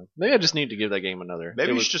shooty. So maybe I just need to give that game another. Maybe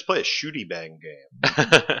It we was- should just play a shooty bang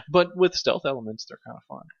game. but with stealth elements they're kind of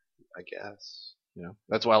fun. I guess. You know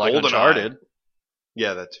that's why I like GoldenEye. Uncharted.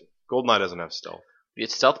 Yeah, that too. GoldenEye doesn't have stealth. The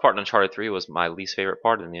stealth part in Uncharted 3 was my least favorite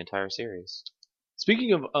part in the entire series.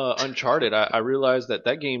 Speaking of Uncharted, I realized that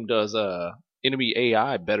game does enemy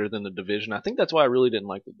AI better than the Division. I think that's why I really didn't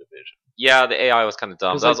like the Division. Yeah, the AI was kind of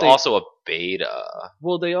dumb. 'Cause, That like, was they- also a beta.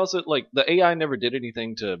 Well, they also like the AI never did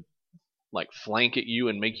anything to like flank at you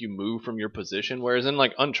and make you move from your position. Whereas in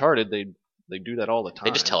like Uncharted, they do that all the time.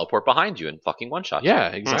 They just teleport behind you and fucking one shot. Yeah,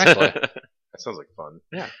 exactly. That sounds like fun.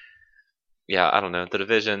 Yeah, I don't know. The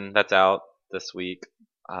Division that's out this week.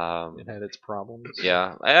 It had its problems.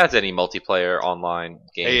 Yeah, as any multiplayer online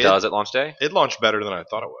game Hey, does at launch day. It launched better than I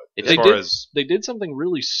thought it would. It As They far did. as They did something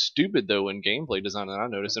really stupid though in gameplay design that I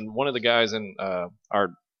noticed, and one of the guys in our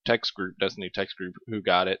text group, Destiny text group, who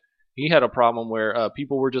got it, he had a problem where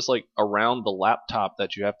people were just like around the laptop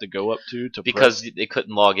that you have to go up to Because press. they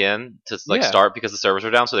couldn't log in to like Yeah. start because the servers are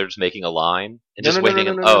down, so they're just making a line and No, just no, no, waiting.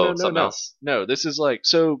 no, and no, no, no, something no. else. No, this is like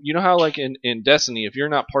so. You know how like in Destiny, if you're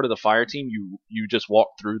not part of the fire team, you just walk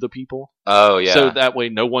through the people, Oh yeah, so that way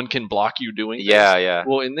no one can block you doing. things. yeah.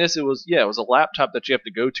 Well, in this, it was a laptop that you have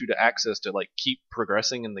to go to access to like keep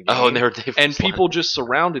progressing in the game. Oh, and and people just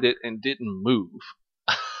surrounded it and didn't move.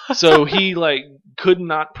 So he like could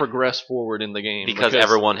not progress forward in the game because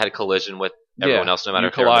everyone had collision with everyone else, no matter you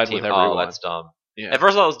if they're on the collide team. with Oh, everyone. that's dumb. Yeah. At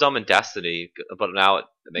first, I thought it was dumb in Destiny, but now it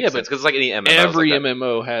makes Yeah, sense but because it's like any MMO. Every like that.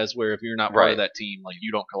 MMO has where if you're not part Right. of that team, like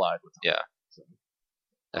you don't collide with them. Yeah.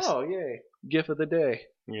 That's- Oh yay! GIF of the day.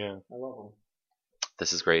 yeah. I love them.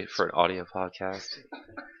 This is great for an audio podcast.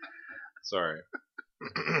 Sorry.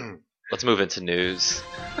 Let's move into news.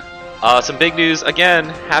 Some big news again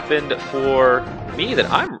happened for me that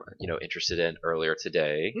I'm interested in earlier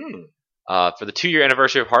today. For the 2-year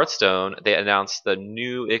anniversary of Hearthstone, they announced the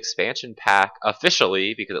new expansion pack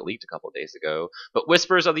officially because it leaked a couple of days ago. But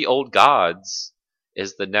Whispers of the Old Gods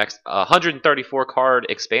is the next 134 card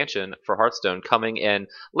expansion for Hearthstone coming in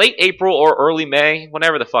late April or early May,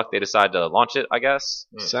 whenever the fuck they decide to launch it, I guess.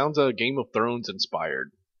 Sounds Game of Thrones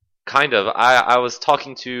inspired. Kind of. I was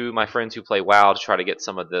talking to my friends who play WoW to try to get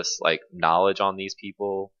some of this like knowledge on these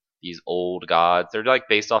people, these old gods. They're like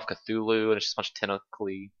based off Cthulhu, and it's just a bunch of tentacles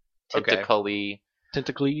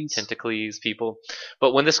people.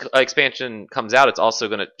 But when this expansion comes out, it's also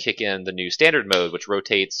going to kick in the new standard mode, which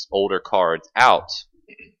rotates older cards out.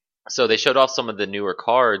 So they showed off some of the newer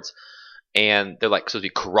cards, and they're like supposed to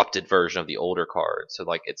be corrupted version of the older cards. So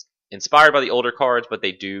like it's inspired by the older cards, but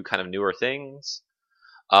they do kind of newer things.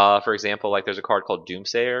 For example, like there's a card called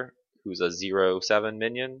Doomsayer, who's a 0/7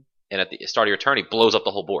 minion, and at the start of your turn, he blows up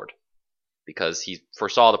the whole board because he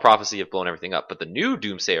foresaw the prophecy of blowing everything up. But the new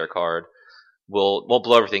Doomsayer card won't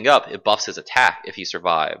blow everything up. It buffs his attack if he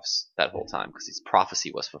survives that whole time because his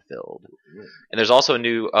prophecy was fulfilled. And there's also a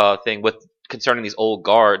new thing with concerning these old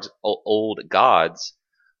gods.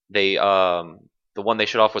 They the one they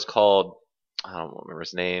showed off was called, I don't remember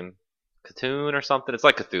his name, Cthulhu or something. It's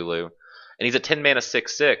like Cthulhu. and he's a 10 mana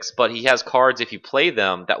 6/6, but he has cards if you play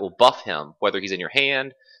them that will buff him, whether he's in your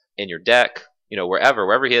hand, in your deck,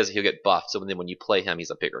 wherever he is, he'll get buffed. So then when you play him, he's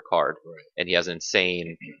a bigger card, Right. and he has an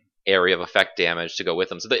insane area of effect damage to go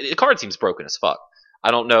with him. So the card seems broken as fuck. I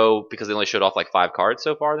don't know, because they only showed off like 5 cards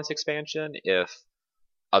so far in this expansion, if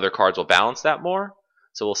other cards will balance that more.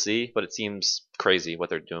 So we'll see, but it seems crazy what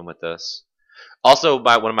they're doing with this. Also,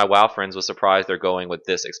 one of my WoW friends was surprised they're going with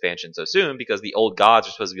this expansion so soon, because the old gods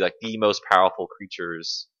are supposed to be like the most powerful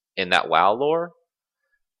creatures in that WoW lore.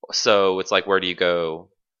 So it's like, where do you go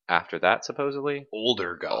after that, supposedly?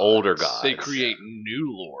 Older gods. Older gods. They create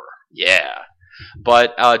new lore. Yeah.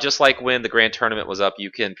 But just like when the Grand Tournament was up, you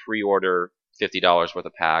can pre-order $50 worth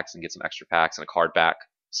of packs and get some extra packs and a card back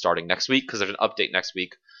starting next week, because there's an update next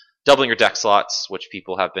week, doubling your deck slots, which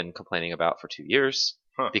people have been complaining about for 2 years.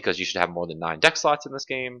 Because you should have more than 9 deck slots in this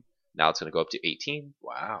game. Now it's going to go up to 18.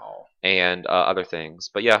 Wow. And other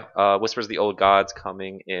things. But yeah, Whispers of the Old Gods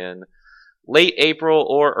coming in late April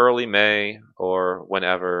or early May, or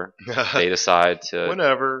whenever they decide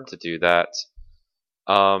to do that.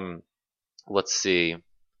 Let's see.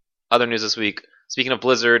 Other news this week. Speaking of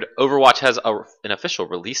Blizzard, Overwatch has an official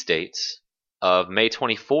release date of May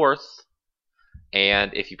 24th.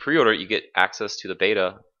 And if you pre-order it, you get access to the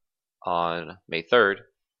beta on May 3rd.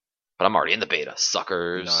 But I'm already in the beta,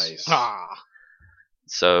 suckers. Nice.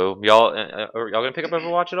 So y'all gonna pick up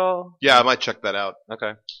Overwatch at all? Yeah, I might check that out.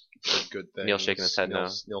 Okay. Good thing. Neil's shaking his head no.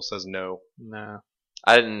 Neil says no. Nah.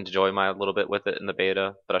 I didn't enjoy my little bit with it in the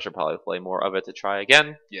beta, but I should probably play more of it to try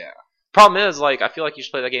again. Yeah. Problem is, like, I feel like you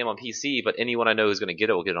should play that game on PC, but anyone I know who's gonna get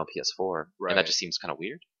it will get it on PS4, Right. and that just seems kind of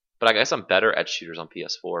weird. But I guess I'm better at shooters on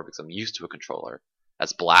PS4 because I'm used to a controller.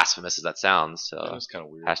 As blasphemous as that sounds, That was kind of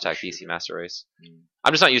weird. hashtag DC Master Race. Mm.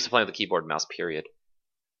 I'm just not used to playing with the keyboard and mouse, period.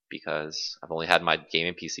 Because I've only had my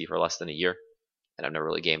gaming PC for less than a year, and I've never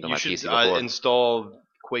really gamed on You my should PC before. install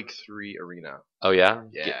Quake 3 Arena. Oh yeah?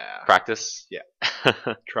 Yeah. Practice? Yeah.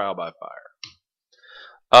 Trial by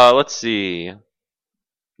fire. Let's see.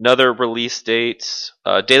 Another release date.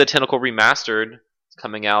 Day of the Tentacle Remastered is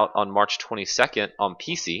coming out on March 22nd on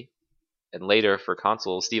PC. And later for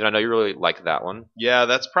consoles. Steven, I know you really like that one. Yeah,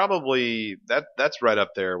 that's probably that's right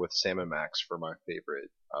up there with Sam & Max for my favorite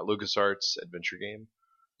LucasArts adventure game.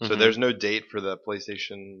 So Mhm. there's no date for the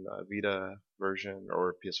PlayStation Vita version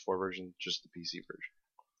or PS4 version, just the PC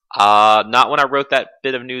version. Not when I wrote that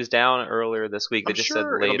bit of news down earlier this week. They I'm just sure said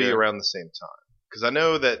later. it'll be around the same time, because I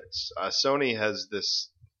know that Sony has this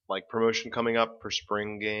like promotion coming up for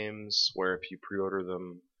spring games where if you pre-order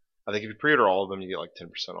them, I think if you pre-order all of them, you get like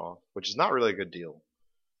 10% off, which is not really a good deal.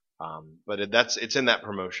 But it's in that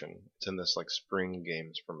promotion. It's in this like spring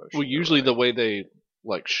games promotion. Well, usually the way they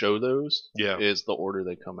like show those Yeah. is the order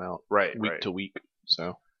they come out right week to week.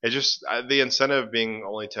 So It's just the incentive being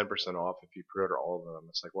only 10% off if you pre-order all of them.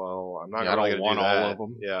 It's like, well, I'm not Yeah, I really don't going to want do that. all of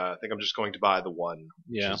them. Yeah, I think I'm just going to buy the one,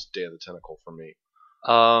 which yeah, is Day of the Tentacle for me.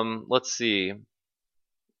 Let's see.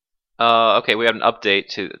 Okay, we have an update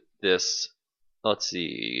to this. Let's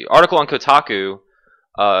see. Article on Kotaku.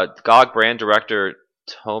 GOG brand director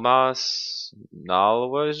Tomas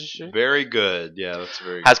Nalwaj Very good. Yeah, that's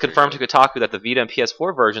very. has very confirmed good. to Kotaku that the Vita and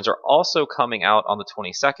PS4 versions are also coming out on the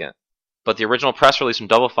 22nd. But the original press release from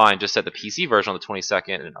Double Fine just said the PC version on the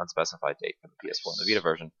 22nd and an unspecified date for the PS4 and the Vita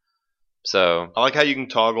version. So I like how you can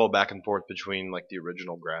toggle back and forth between like the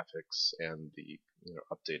original graphics and the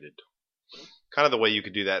updated. Kind of the way you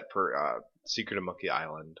could do that for Secret of Monkey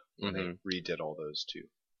Island when they redid all those too.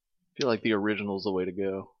 I feel like the original's the way to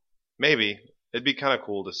go. Maybe it'd be kind of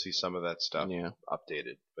cool to see some of that stuff Yeah,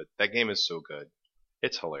 updated, but that game is so good.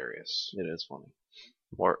 It's hilarious. it is funny.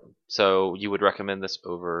 so you would recommend this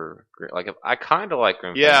over like if I kind of like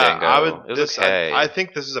Grim Yeah, Fandango. I would. It was okay. I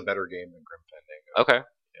think this is a better game than Grim Fandango. Okay,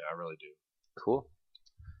 Yeah, I really do. cool.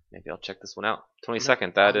 Maybe I'll check this one out.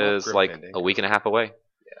 22nd. That I love is Grim like Fandango. a week and a half away.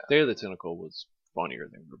 Day of the Tentacle was funnier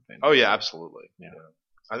than Grim Fandango. Oh yeah, absolutely. Yeah.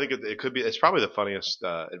 I think it could be. It's probably the funniest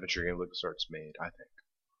adventure game LucasArts made. I think.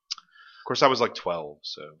 Of course, I was like 12,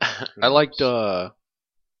 so. I liked. I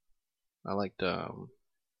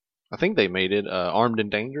think they made it Armed and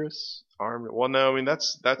Dangerous. Armed. Well, no, I mean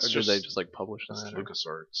that's Or just did they just like publish that's that? or-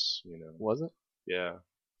 LucasArts, Was it? Yeah,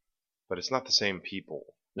 but it's not the same people.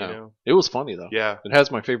 You No. know. It was funny though. Yeah, It has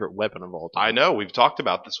my favorite weapon of all time. I know. We've talked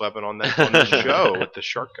about this weapon on the show with the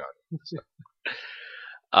shark gun.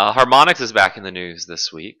 Harmonix is back in the news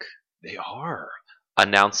this week, They are.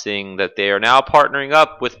 announcing that they are now partnering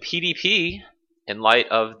up with PDP in light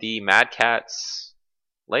of the Mad Catz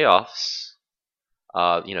layoffs.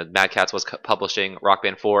 Mad Catz was publishing Rock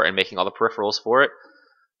Band 4 and making all the peripherals for it.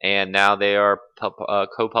 and now they are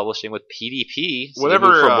co-publishing with PDP. So Whatever,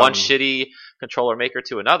 they moved from one um, shitty controller maker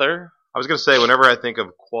to another. I was gonna say, whenever I think of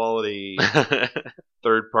quality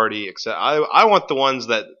third-party, except I want the ones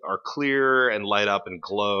that are clear and light up and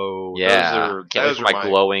glow. Yeah, can't wait those for are my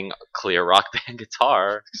glowing clear Rock Band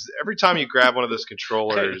guitar. Every time you grab one of those Hey,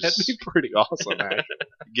 controllers, that'd be pretty awesome.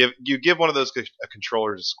 Actually. give one of those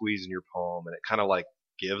controllers a squeeze in your palm, and it kind of like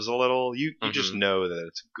gives a little. You just know that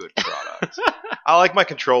it's a good product. I like my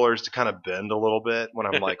controllers to kind of bend a little bit when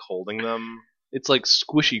I'm like holding them. It's like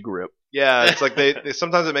squishy grip. Yeah, it's like they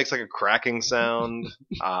sometimes it makes like a cracking sound,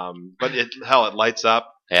 but it lights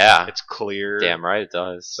up. Yeah, It's clear. damn right it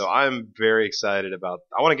does. So I'm very excited about.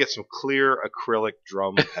 I want to get some clear acrylic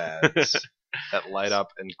drum pads that light up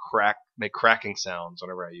and make cracking sounds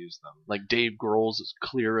whenever I use them. Like Dave Grohl's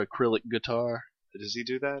clear acrylic guitar. Does he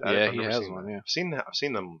do that? Yeah, I've he never has seen one, that. yeah. I've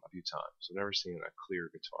seen them a few times. I've never seen a clear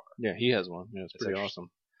guitar. Yeah, he has one. Yeah, it's That's pretty interesting.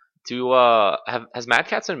 awesome. has Mad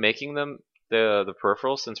Catz been making them the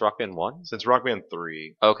peripherals since Rock Band 1? Since Rock Band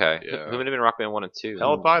 3. Okay, Yeah. who would have been Rock Band 1 and 2?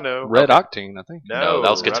 Hell if I know. Red Octane, I think. No, that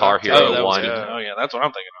was Red Guitar Octane. Hero that was 1. good. Yeah. Oh yeah, that's what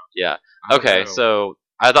I'm thinking of. Yeah. I don't Okay, know. so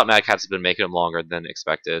I thought Mad Catz has been making them longer than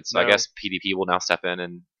expected. So I No. guess PDP will now step in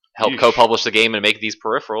and help Yeesh. co-publish the game and make these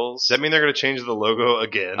peripherals Does that mean they're going to change the logo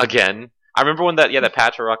again? again. I remember when that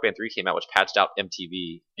patch for Rock Band 3 came out, which patched out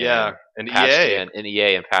MTV. Yeah, and patched EA. in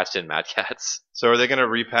EA and patched in Mad Catz. So are they going to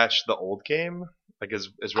repatch the old game? Like, is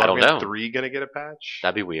I Rock don't Band know. 3 going to get a patch?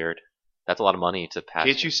 That'd be weird. That's a lot of money to patch.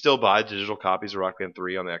 Can't you still buy digital copies of Rock Band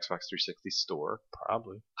 3 on the Xbox 360 store?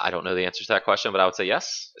 Probably. I don't know the answer to that question, but I would say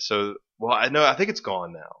yes. So, well, I think it's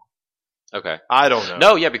gone now. Okay. I don't know.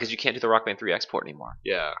 No, yeah, because you can't do the Rock Band 3 export anymore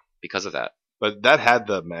Yeah. because of that. But that had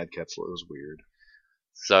the Mad Catz. It was weird.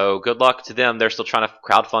 So good luck to them. They're still trying to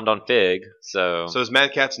crowdfund on Fig. So, So is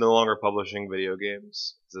Mad Catz no longer publishing video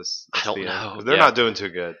games? Is this I don't the end? know. 'Cause they're Yeah. not doing too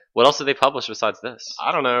good. what else did they publish besides this?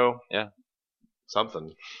 I don't know. Yeah.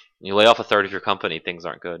 Something. You lay off a third of your company, things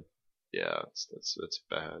aren't good. Yeah, it's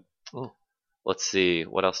bad. Let's see.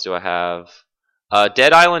 What else do I have?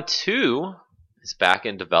 Dead Island 2 is back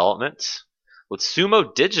in development with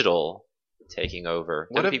Sumo Digital taking over.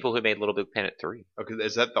 What They're the if- people who made Little Big Planet 3. Okay,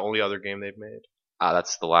 is that the only other game they've made?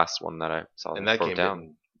 That's the last one that I saw. And that broke game down.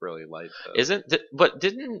 didn't really light. Isn't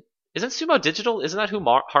Sumo Digital? Isn't that who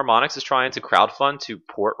Harmonix is trying to crowdfund to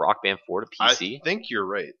port Rock Band 4 to PC? I think you're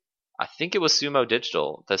right. I think it was Sumo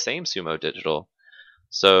Digital, the same Sumo Digital.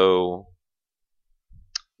 So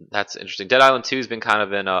that's interesting. Dead Island 2 has been kind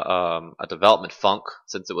of in a development funk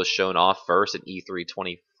since it was shown off first at E3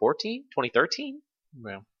 2014, 2013.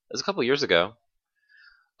 Yeah. It was a couple years ago.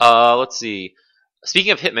 Let's see.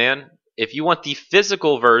 Speaking of Hitman, if you want the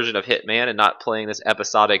physical version of Hitman and not playing this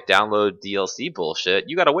episodic download DLC bullshit,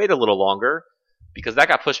 you gotta wait a little longer because that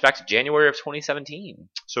got pushed back to January of 2017.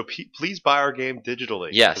 So please buy our game digitally.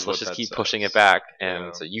 Yes, is let's what just that keep says. pushing it back, and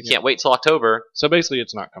Yeah. so you can't wait till October. So basically,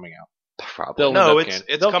 it's not coming out. Probably. They'll No, end up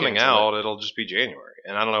it's they'll coming cancel out. It'll just be January,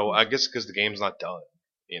 and I don't know. I guess because the game's not done.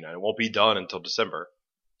 You know, it won't be done until December.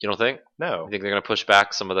 You don't think? No, You think they're gonna push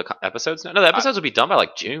back some of the episodes? No, the episodes will be done by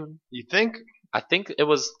like June. you think? I think it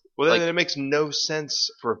was. Well, then Like- it makes no sense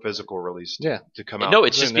for a physical release Yeah. to come out. No,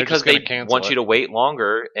 it's Then just they're because just gonna they cancel want it. you to wait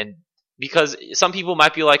longer, and because some people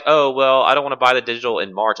might be like, "Oh, well, I don't want to buy the digital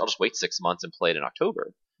in March. I'll just wait 6 months and play it in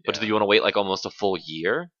October." But Yeah. do you want to wait like almost a full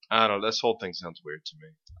year? I don't know. This whole thing sounds weird to me.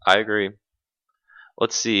 I agree.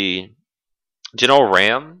 Let's see. General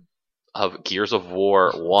Ram of Gears of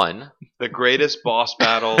War 1. The greatest boss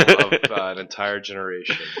battle of an entire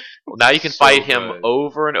generation. Now you can So fight him good.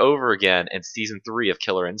 over and over again in Season 3 of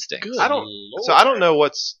Killer Instinct. I don't. So I don't know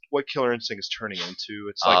what Killer Instinct is turning into.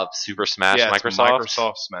 It's like Super Smash yeah, it's Microsoft.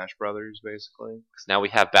 Microsoft Smash Brothers, basically. Now we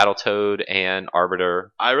have Battletoad and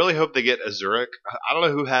Arbiter. I really hope they get Azuric. I don't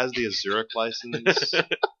know who has the Azuric license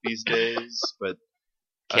these days, but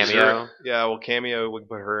Cameo. Azuric- yeah, well, Cameo, we can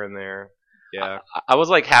put her in there. Yeah, I was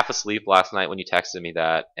like half asleep last night when you texted me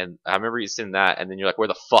that, and I remember you saying that, and then you're like, "Where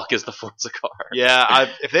the fuck is the Forza car?" yeah.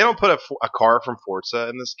 If they don't put a car from Forza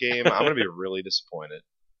in this game, I'm gonna be really disappointed.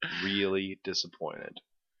 Really disappointed.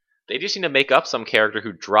 They just need to make up some character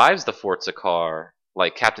who drives the Forza car,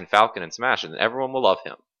 like Captain Falcon in Smash, and everyone will love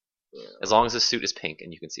him. As long as his suit is pink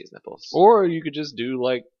and you can see his nipples. Or you could just do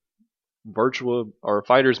like Virtua or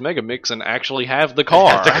Fighters Mega Mix and actually have the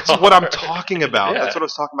car. That's what I'm talking about. Yeah. That's what I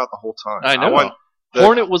was talking about the whole time. I know. want the,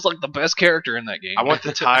 Hornet was like the best character in that game. I want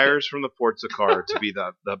the tires from the Forza car to be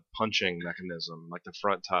the punching mechanism, like the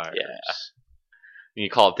front tires. Yeah. You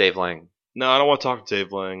call up Dave Lang. No, I don't want to talk to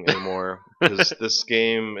Dave Lang anymore. because this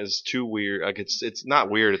game is too weird. Like it's not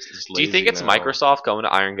weird. It's just Do you lazy think it's now. Microsoft going to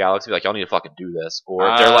Iron Galaxy like, y'all need to fucking do this? Or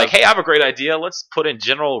they're like, hey, I have a great idea. Let's put in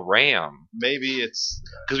General Ram. Maybe it's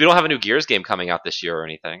Because we don't have a new Gears game coming out this year or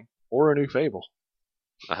anything. Or a new Fable.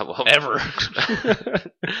 Well, Ever.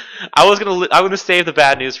 I was gonna save the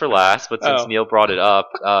bad news for last, but since Oh. Neil brought it up,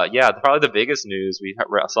 probably the biggest news we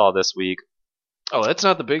saw this week. Oh, that's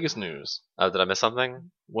not the biggest news. Did I miss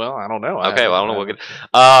something? Well, I don't know. Okay, well I don't know.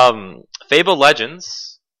 We'll get. Fable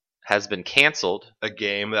Legends has been canceled. a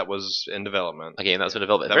game that was in development. A game that's been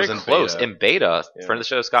developed That very was in close beta. in beta. Yeah. Friend of the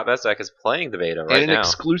show Scott Bezdek is playing the beta right and now.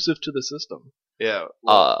 exclusive to the system. Yeah.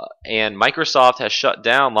 And Microsoft has shut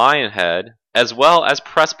down Lionhead as well as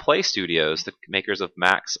Press Play Studios, the makers of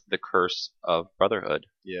Max: The Curse of Brotherhood.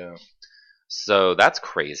 Yeah. So that's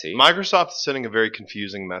crazy. Microsoft is sending a very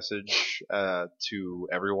confusing message to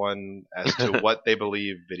everyone as to what they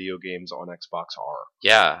believe video games on Xbox are.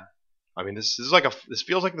 Yeah. I mean, this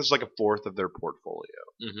feels like this is like a fourth of their portfolio,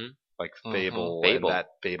 Mm-hmm. like Mhm. Fable, Fable. and that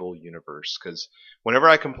Fable universe. Because whenever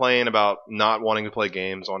I complain about not wanting to play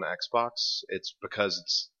games on Xbox, it's because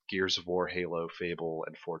it's Gears of War, Halo, Fable,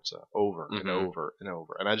 and Forza over and Mhm. over and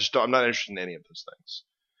over, and I'm not interested in any of those things.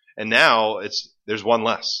 And now there's one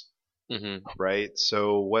less, Mm-hmm. right?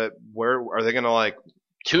 So where are they gonna like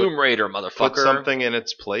Tomb Raider, put motherfucker. something in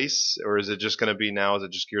its place, or is it just going to be now? Is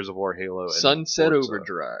it just Gears of War, Halo, and Sunset Forza?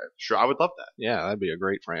 Overdrive. Sure, I would love that, Yeah, that'd be a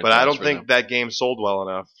great franchise. but I don't for think them. that game sold well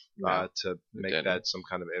enough No, to make didn't. that some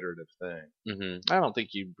kind of iterative thing. Mm-hmm. I don't think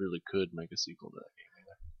you really could make a sequel to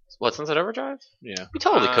that What, Sunset Overdrive? game. Yeah. We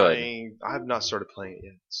totally could. I have not started playing it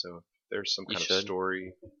yet, so if there's some You kind should. of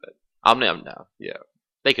story. No. Yeah.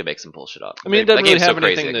 They could make some bullshit up. I mean, it That doesn't really game's so have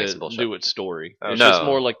crazy, anything they can make some to bullshit do up. with story. Oh, It's no. just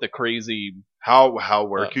more like the crazy.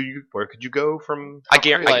 Where could you go from? I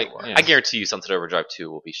guarantee. yeah. I guarantee you, Sunset Overdrive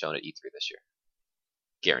 2 will be shown at E3 this year.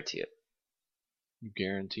 Guarantee it. You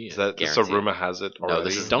guarantee it. Is that so? Guaranteed. Rumor has it already. No,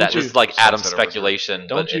 this is Don't that you- this is like Sunset Adam's Overdrive. speculation.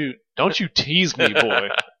 Don't you tease me, boy.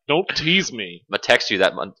 Don't tease me. I'm gonna text you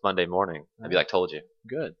that Monday morning. I'd be like, "Told you."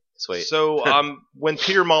 Good. Sweet. So, when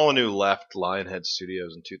Peter Molyneux left Lionhead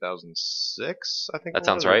Studios in 2006, I think That it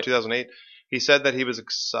sounds was, or right. 2008, he said that he was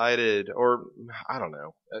excited, or I don't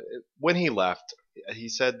know, when he left, he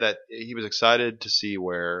said that he was excited to see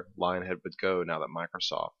where Lionhead would go now that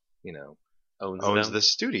Microsoft, owns them.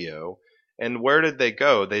 this studio. And where did they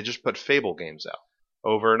go? They just put Fable games out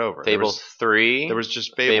over and over. Fable 3. There was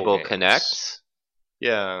just Fable games. Connect.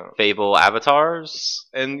 Yeah. Fable Avatars.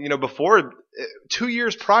 And before 2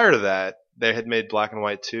 years prior to that, they had made Black and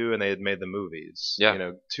White 2, and they had made the movies.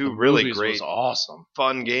 Yeah. Two The really movies great, was awesome.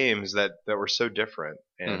 fun games that were so different.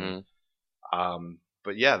 And Mhm.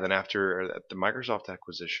 but yeah, then after the Microsoft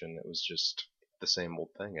acquisition, it was just the same old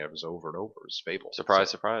thing. It was over and over. It was Fable. Surprise,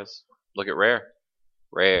 So- surprise. Look at Rare.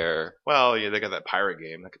 Rare. well, yeah, they got that pirate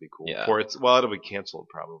game. That could be cool. Yeah. Or it'll be canceled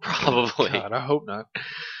probably. Probably. God, I hope not.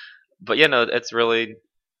 But yeah, no, it's really,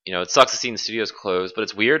 it sucks to see the studios close, but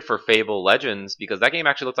it's weird for Fable Legends because that game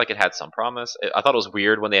actually looked like it had some promise. I thought it was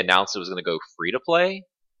weird when they announced it was going to go free to play,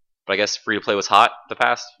 but I guess free to play was hot the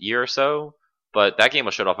past year or so. But that game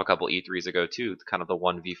was showed off a couple E3s ago too, kind of the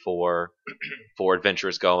 1v4, 4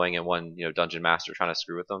 adventurers going, and one dungeon master trying to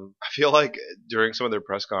screw with them. I feel like during some of their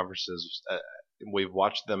press conferences, we've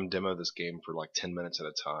watched them demo this game for like 10 minutes at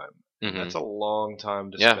a time. Mhm. That's a long time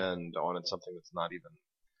to Yeah. spend on something that's not even.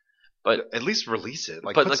 But at least release it.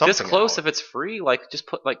 Like, but put like this something close, out. if it's free, like just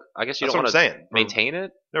put I guess you That's don't what want I'm to saying. maintain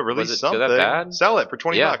it. No, release Was it go something. that bad? Sell it for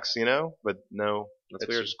 $20, Yeah. But no, That's it's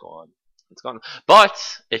weird. just gone. It's gone.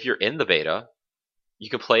 But if you're in the beta, you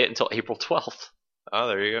can play it until April 12th. Oh,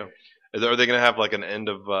 there you go. Are they going to have like an end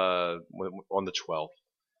of on the 12th?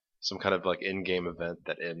 Some kind of like in-game event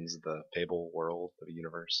that ends the Fable world, the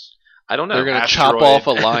universe. I don't know. They're gonna Asteroid. chop off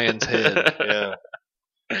a lion's head. Yeah.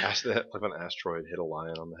 Like an asteroid hit a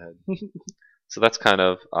lion on the head. So that's kind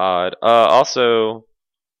of odd. Also,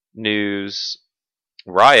 news: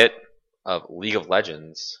 Riot of League of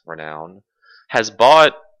Legends renown has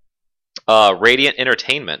bought Radiant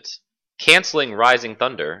Entertainment, canceling Rising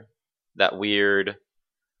Thunder, that weird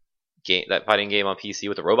game, that fighting game on PC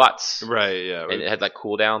with the robots, Right. Yeah. and it had like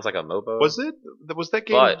cooldowns like a MOBA. Was that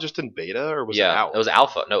game But- just in beta or was yeah, it out? it was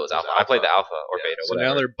alpha. No, it was alpha. I played the alpha or Yeah, beta. So whatever.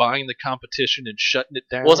 now they're buying the competition and shutting it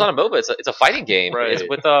down. Well, it's not a MOBA. It's a fighting game. Right. It's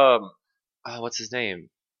with what's his name?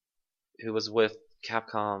 Who was with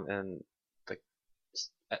Capcom and the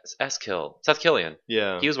S-Kill, Seth Killian.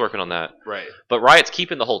 Yeah. He was working on that. Right. But Riot's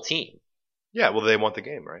keeping the whole team. Yeah. Well, they want the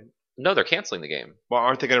game, right? No, they're canceling the game. Well,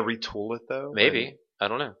 aren't they going to retool it though? Maybe. I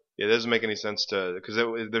don't know. It doesn't make any sense because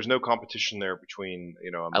there's no competition there between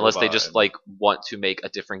Unless they MOBA just and- like want to make a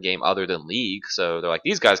different game other than League. So they're like,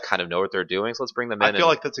 these guys kind of know what they're doing, so let's bring them in. I feel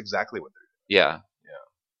like that's exactly what yeah.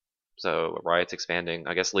 So Riot's expanding.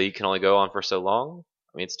 I guess League can only go on for so long.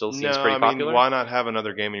 I mean, it still seems pretty popular. why not have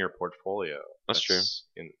another game in your portfolio? That's true.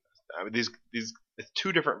 These it's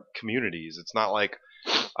two different communities. It's not like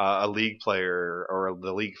a League player or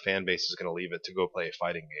the League fan base is going to leave it to go play a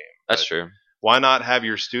fighting game. That's But true. Why not have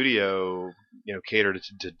your studio, cater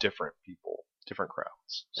to different people, different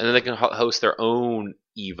crowds? And then they can host their own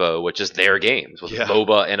Evo, which is their games with Yeah.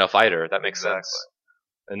 MOBA and a fighter. That makes sense.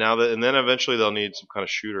 And then eventually they'll need some kind of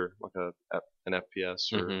shooter, like an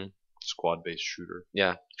FPS or Mhm. squad-based shooter.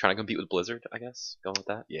 Yeah, trying to compete with Blizzard, I guess. Going with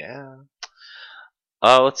that. Yeah.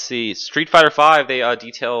 Let's see. Street Fighter V, they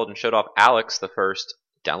detailed and showed off Alex, the first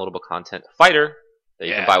downloadable content fighter that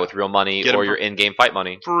you can Yeah. buy with real money Get 'em or your for- in-game fight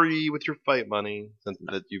money. Free with your fight money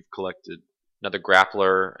that you've collected. Another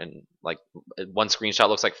grappler, and like one screenshot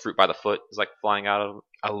looks like Fruit by the Foot is like flying out of.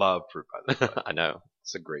 I love Fruit by the Foot. I know.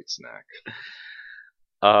 It's a great snack.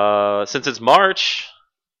 Since it's March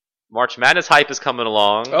Madness hype is coming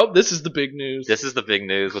along. Oh, this is the big news. This is the big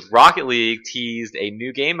news with Rocket League teased a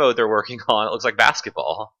new game mode they're working on. It looks like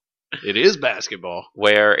basketball, It is basketball.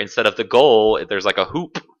 where instead of the goal, there's like a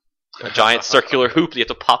hoop, a giant circular hoop that you have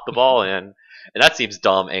to pop the ball in, and that seems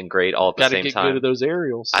dumb and great all at the Got to same get time. good at those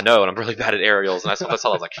aerials. I know, and I'm really bad at aerials, and I saw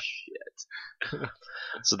I was like, shit.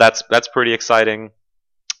 So that's pretty exciting.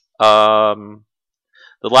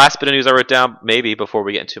 The last bit of news I wrote down, maybe before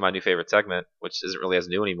we get into my new favorite segment, which isn't really as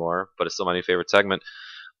new anymore, but it's still my new favorite segment.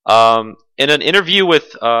 In an interview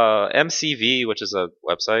with MCV, which is a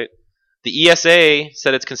website, the ESA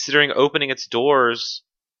said it's considering opening its doors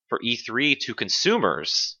for E3 to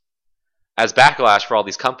consumers as backlash for all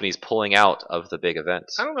these companies pulling out of the big event.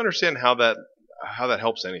 I don't understand how that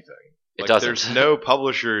helps anything. It doesn't. There's no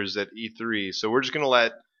publishers at E3, so we're just going to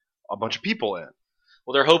let a bunch of people in.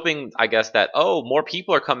 Well, they're hoping, I guess, that, more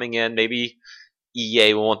people are coming in. Maybe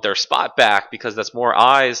EA will want their spot back because that's more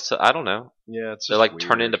eyes to, I don't know. Yeah, it's They're just like weird.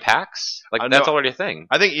 turn into packs? Like, I that's know. already a thing.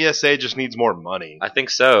 I think ESA just needs more money. I think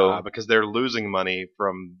so. Because they're losing money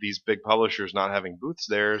from these big publishers not having booths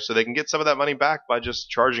there, so they can get some of that money back by just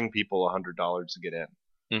charging people $100 to get in,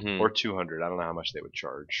 Mhm. or $200. I don't know how much they would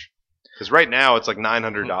charge. Because right now it's like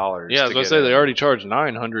 $900. Yeah, I was going to say they already charged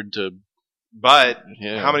 $900 to. But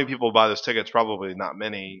Yeah. how many people buy those tickets? Probably not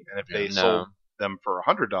many. And if they No. sold them for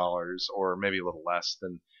 $100 or maybe a little less,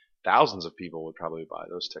 then thousands of people would probably buy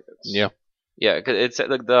those tickets. Yeah. Yeah, 'cause it's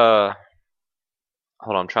like the.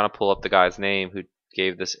 Hold on, I'm trying to pull up the guy's name who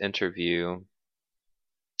gave this interview.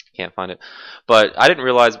 Can't find it, but I didn't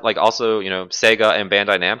realize. Like, also, Sega and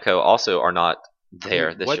Bandai Namco also are not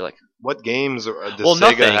there this What- year. Like, What games does Well, Sega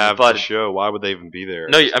nothing, have but- to show? Why would they even be there?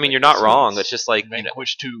 no, I mean, you're not wrong. It's just like,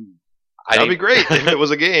 Vanquish 2. That'd be great if it was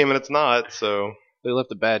a game, and it's not. So They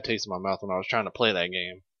left a bad taste in my mouth when I was trying to play that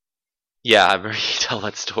game. Yeah, I remember you tell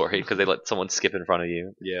that story because they let someone skip in front of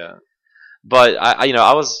you. yeah, But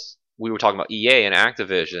we were talking about EA and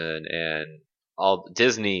Activision and all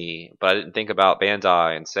Disney, but I didn't think about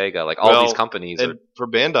Bandai and Sega. Like all Well, these companies. and for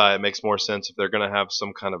Bandai, it makes more sense if they're going to have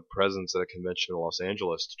some kind of presence at a convention in Los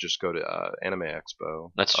Angeles to just go to Anime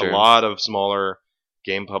Expo. That's A true. lot of smaller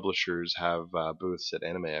game publishers have booths at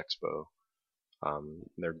Anime Expo.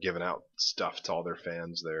 They're giving out stuff to all their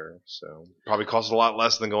fans there, so probably costs a lot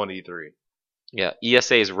less than going to E3. Yeah,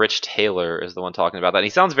 ESA's Rich Taylor is the one talking about that. And he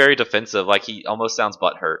sounds very defensive, like he almost sounds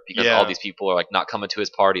butthurt because Yeah. all these people are like not coming to his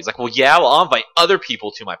party. He's like, well, yeah, well, I'll invite other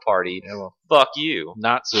people to my party. Yeah, well, Fuck you.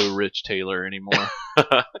 not so Rich Taylor anymore.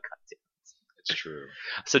 It's true.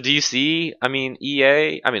 So do you see? I mean,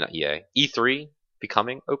 not EA, E3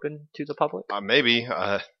 becoming open to the public? Maybe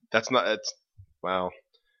that's not. It's wow.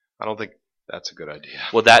 I don't think that's a good idea.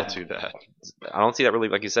 Well, that- Don't do that. I don't see that really,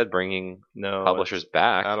 like you said, bringing No, publishers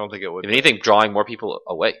back. I don't think it would. If anything, drawing more people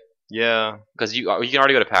away. Yeah, Because you can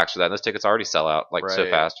already go to PAX for that. And those tickets already sell out like so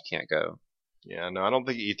Right. fast you can't go. yeah. No, I don't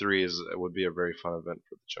think E3 would be a very fun event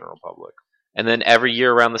for the general public. And then every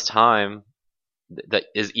year around this time, that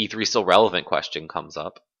is E3 still relevant question comes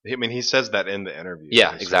up. I mean, he says that in the interview. Yeah,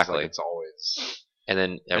 He says, exactly. like, it's always And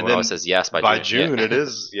then everyone then always says yes by by June. June. Yeah. It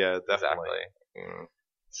is. Yeah, definitely. Exactly. Yeah.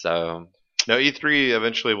 So No, E3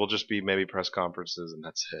 eventually will just be maybe press conferences, and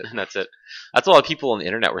that's it. that's it. That's a lot of people on the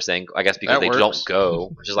internet were saying, I guess, because That they works. don't go.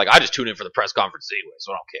 Which is like, I just tune in for the press conference anyway,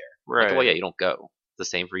 so I don't care. Like, well, yeah, you don't go. It's the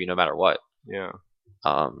same for you no matter what. Yeah.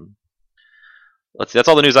 Let's see. That's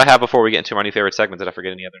all the news I have before we get into my new favorite segment. Did I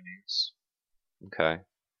forget any other news? Okay.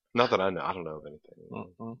 Not that I know. I don't know of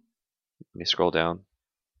anything. Mhm. Let me scroll down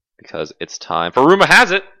because it's time for Rumor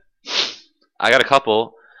Has It. I got a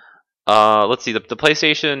couple. Let's see. The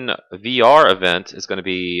PlayStation VR event is going to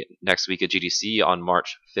be next week at GDC on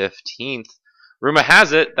March 15th. Rumor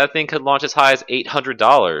has it that thing could launch as high as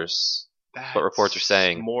 $800. What reports are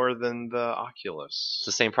saying. More than the Oculus. It's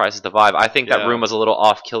the same price as the Vive. I think that Yeah. room was a little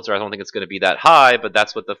off kilter. I don't think it's going to be that high, but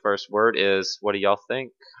that's what the first word is. What do y'all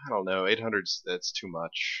think? I don't know. 800's that's too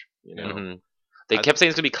much. You know. Mhm. They I- kept saying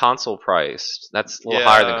it's going to be console priced. That's a little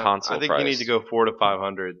higher than console I think price. you need to go 400 to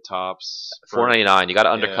 500 tops. for- $499. You got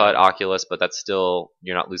to undercut Yeah. Oculus, but that's still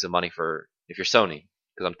you're not losing money for if you're Sony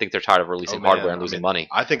because I think they're tired of releasing Oh, man. hardware and losing money.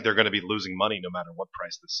 I think they're going to be losing money no matter what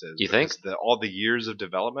price this is. You because think? all the years of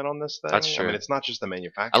development on this thing? That's I true. mean, it's not just the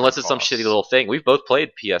manufacturing. Unless it's some costs. shitty little thing. We've both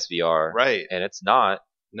played PSVR, Right. and it's not.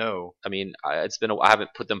 No. I mean, it's been. I haven't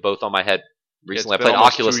put them both on my head recently. I been played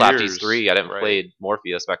almost Oculus 2 Lab years. 3. I didn't Right. play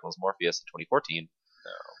Morpheus back when it was Morpheus in 2014.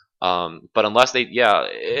 But unless they,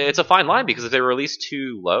 it's a fine line because if they release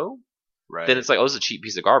too low, Right. then it's like, oh, this is a cheap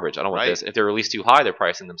piece of garbage. I don't want Right. this. If they release too high, they're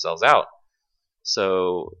pricing themselves out.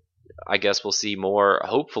 So I guess we'll see more,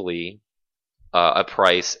 hopefully, a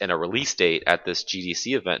price and a release date at this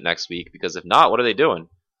GDC event next week. Because if not, what are they doing?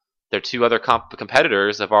 Their two other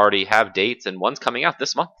competitors have already have dates, and one's coming out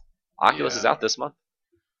this month. Oculus is Yeah. out this month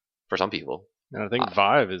for some people. And I think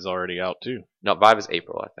Vive is already out too. No, Vive is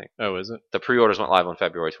April, I think. Oh, is it? The pre-orders went live on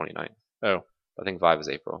February 29th. Oh, I think Vive is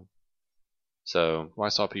April. So well, I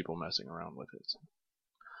saw people messing around with it.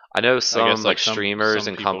 I know some guess, like, some streamers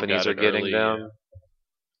and people companies got are it getting early, them.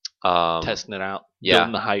 Testing it out, yeah.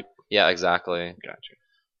 building the hype. Yeah, exactly. Gotcha.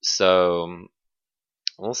 So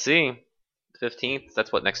we'll see. 15th,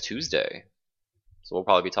 that's what, next Tuesday. So we'll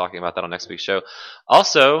probably be talking about that on next week's show.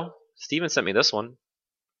 Also, Steven sent me this one.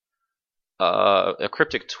 A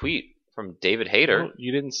cryptic tweet from David Hayter. Oh,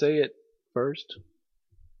 you didn't say it first.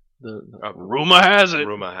 The rumor has it.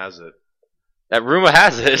 Rumor has it. That rumor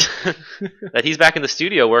has it that he's back in the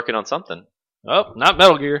studio working on something. Oh, not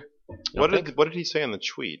Metal Gear. What did he say in the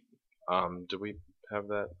tweet? Do we have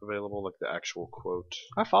that available, like the actual quote?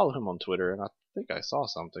 I follow him on Twitter, and I think I saw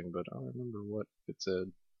something, but I don't remember what it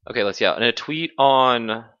said. Okay, let's see. In a tweet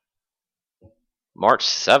on March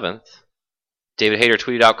 7th, David Hayter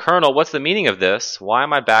tweeted out, "Colonel, what's the meaning of this? Why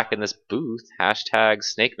am I back in this booth? Hashtag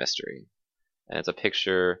Snake Mystery." And it's a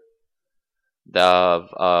picture of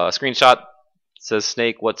a screenshot. Says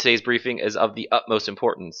Snake, "What today's briefing is of the utmost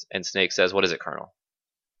importance." And Snake says, "What is it, Colonel?"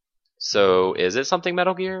 So is it something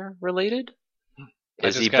Metal Gear related?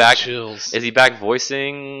 Is he back? Chills. Is he back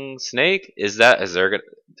voicing Snake? Is there gonna?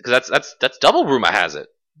 Because that's double. Rumor has it.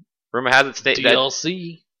 Rumor has it. Snake.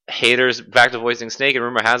 DLC. Haters back to voicing Snake, and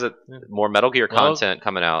rumor has it more Metal Gear Well, content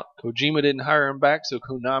coming out. Kojima didn't hire him back, so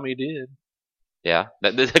Konami did. Yeah,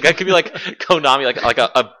 that could be like Konami, like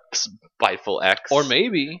a spiteful X, Or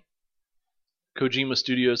maybe Kojima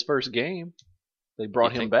Studios' first game, they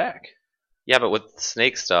brought You him think? back. Yeah, but with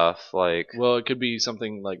Snake stuff, like Well, it could be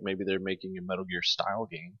something like maybe they're making a Metal Gear style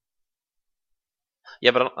game.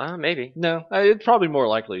 yeah, but maybe No, it's probably more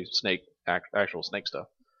likely Snake, actual Snake stuff.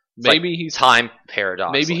 It's like Maybe he's time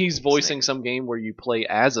paradox. maybe like he's voicing Snake. some game where you play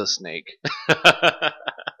as a snake.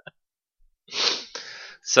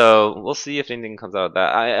 So we'll see if anything comes out of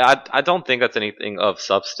that. I don't think that's anything of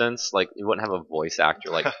substance. Like you wouldn't have a voice actor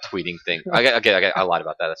like tweeting things. I lied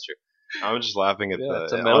about that. That's true. I was just laughing at Yeah,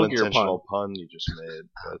 it's a the Metal Gear unintentional pun you just made.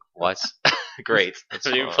 But What? Great. That's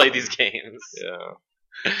You fine. played these games. yeah,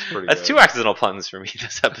 it's pretty That's good. two accidental puns for me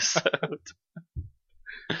this episode.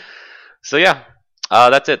 So yeah,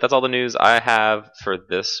 that's it. That's all the news I have for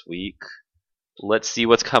this week. Let's see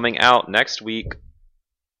what's coming out next week.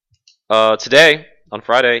 Today, on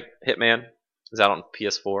Friday, Hitman is out on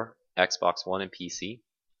PS4, Xbox One, and PC.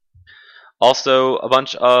 Also, a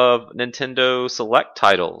bunch of Nintendo Select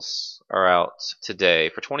titles are out today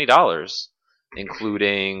for $20,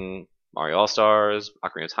 including Mario All-Stars,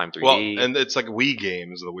 Ocarina of Time 3D. Well, and it's like Wii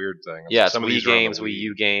games. The weird thing. yeah, it's Some of Wii these are on the games, Wii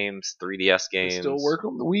U games, 3DS They games. still work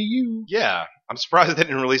on the Wii U. Yeah, I'm surprised they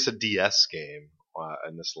didn't release a DS game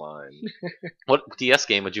in this line. What DS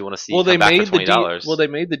game would you want to see Well, come they back made for $20? they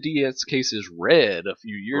made the DS cases red a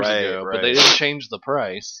few years Right, ago, but right. they didn't change the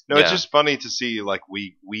price. No, Yeah. it's just funny to see like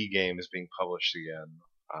Wii games being published again.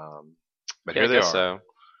 But Yeah, here I they guess are. So.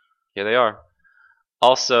 Here they are.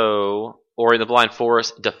 Also, Ori and the Blind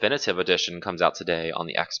Forest Definitive Edition comes out today on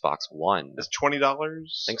the Xbox One. It's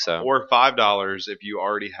 $20. Think so. Or $5 if you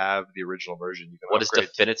already have the original version. You can What is upgrade.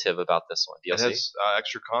 definitive about this one? It DLC? has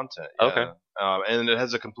extra content. Okay. Yeah. And it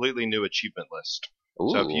has a completely new achievement list. Ooh.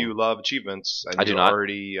 So if you love achievements and I do you not.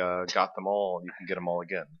 already got them all, you can get them all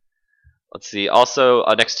again. Let's see. Also,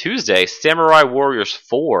 next Tuesday, Samurai Warriors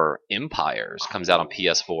 4 Empires comes out on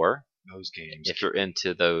PS4. those games. if you're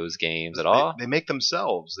into those games at all. They make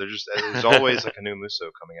themselves. There's always like a new Musou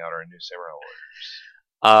coming out or a new Samurai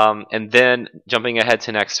Warriors. And then jumping ahead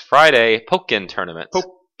to next Friday, Pokken tournament.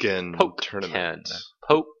 Pokken tournament.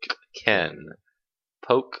 Pokken.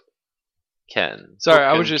 Sorry,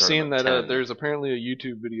 I was Pokken just seeing that tournament. there's apparently a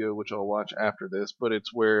YouTube video which I'll watch after this, but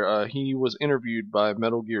it's where he was interviewed by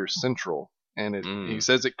Metal Gear Central, and he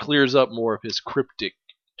says it clears up more of his cryptic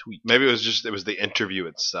tweet. Maybe it was the interview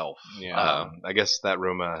itself. Yeah. I guess that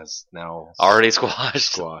rumor has now Already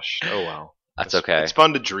squashed. squashed. Oh wow. That's okay. It's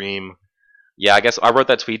fun to dream. Yeah, I guess I wrote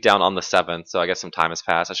that tweet down on the 7th, so I guess some time has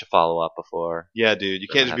passed. I should follow up before. Yeah, dude. You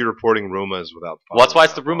can't just be reporting rumors without. Well, that's why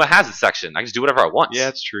it's the following rumor up. has it section. I can just do whatever I want. Yeah,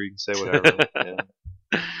 it's true. You can say whatever.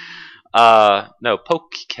 Yeah. No,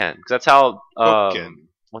 Pokken. Because that's how. Pokken.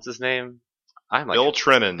 What's his name? I'm like Bill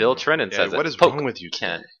Trennan. Bill Trennan Yeah, says it. what is wrong with you?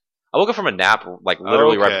 Pokken. I woke up from a nap, like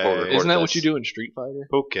literally right before we recorded Isn't that this. what you do in Street Fighter?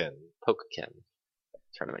 Pokken. Pokken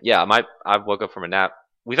tournament. Yeah, I woke up from a nap.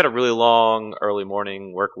 We've had a really long early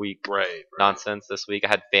morning work week Right. nonsense this week. I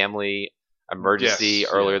had family emergency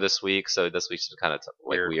Yes, earlier yeah. this week, so this week's just kind of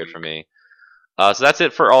weird Weird for me. So that's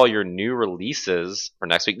it for all your new releases for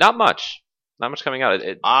next week. Not much coming out.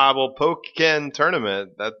 Well, Pokken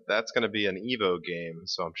tournament. That's going to be an Evo game,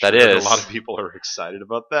 so I'm sure That is. a lot of people are excited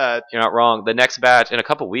about that. You're not wrong. The next batch in a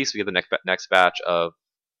couple weeks, we get the next batch of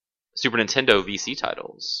Super Nintendo VC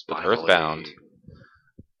titles with Finally. Earthbound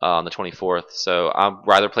on the 24th. So I'd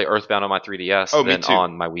rather play Earthbound on my 3DS Oh, me than too.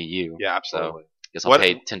 on my Wii U. Yeah, absolutely. Guess I'll What-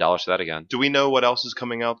 pay $10 for that again. Do we know what else is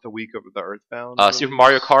coming out the week of the Earthbound? Super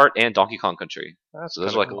Mario Kart and Donkey Kong Country. That's So those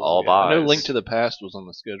kinda are like cool, all yeah. buys. I know Link to the Past was on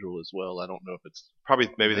the schedule as well. I don't know if it's. Probably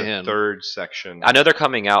maybe the Man. third section. I know they're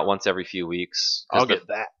coming out once every few weeks. 'Cause I'll get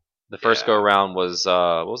that. the first Yeah. go around was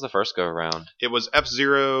what was the first go around? It was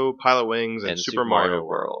F-Zero, Pilot Wings, and Super Mario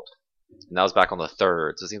World. And that was back on the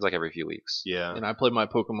 3rd. So it seems like every few weeks. Yeah. And I play my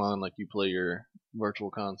Pokemon like you play your Virtual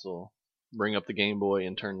Console. Bring up the Game Boy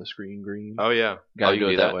and turn the screen green. Oh yeah. Gotta you do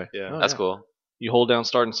do it that that? way. Yeah. Oh, That's yeah. cool. You hold down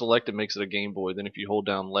Start and Select, it makes it a Game Boy. Then if you hold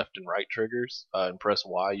down left and right triggers and press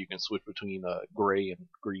Y, you can switch between gray and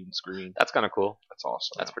green screen. That's kind of cool. That's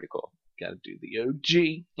awesome. That's pretty cool. Gotta do the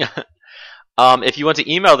OG. If you want to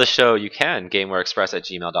email the show, you can.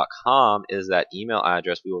 GamewareExpress@gmail.com is that email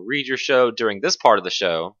address. We will read your show during this part of the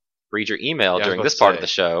show. Read your email Yeah, I was during about this to part say. of the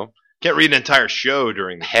show. Can't read an entire show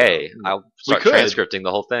during the Hey, show. I'll start could. transcripting the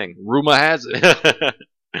whole thing. Rumor has it.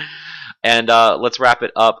 And let's wrap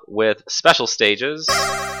it up with special stages.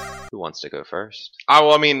 Who wants to go first?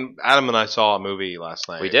 Well, I mean, Adam and I saw a movie last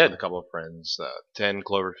night. We did. With a couple of friends, 10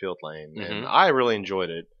 Cloverfield Lane, Mhm. and I really enjoyed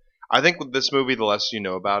it. I think with this movie, the less you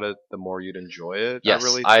know about it, the more you'd enjoy it. Yes,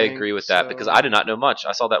 I I think, agree with that so- because I did not know much.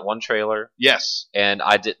 I saw that one trailer Yes. and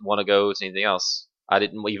I didn't want to go to anything else. I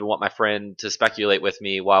didn't even want my friend to speculate with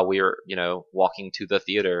me while we were, walking to the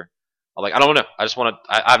theater. I'm like, I don't know. I just want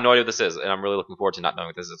to. I have no idea what this is, and I'm really looking forward to not knowing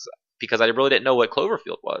what this is because I really didn't know what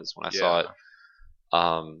Cloverfield was when I saw it.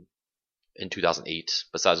 In 2008.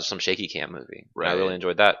 Besides just some shaky cam movie, and I Right. really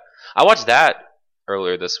enjoyed that. I watched that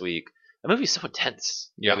earlier this week. The movie's so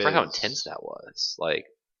intense. Yeah, I forgot how it is. intense that was. Like,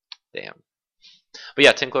 damn. But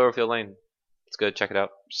yeah, 10 Cloverfield Lane. It's good. Check it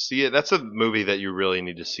out. See it. That's a movie that you really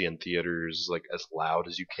need to see in theaters, like as loud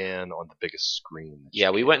as you can on the biggest screen. that you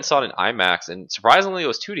Yeah, we can. went and saw it in IMAX, and surprisingly, it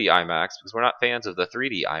was 2D IMAX because we're not fans of the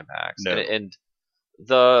 3D IMAX. No. And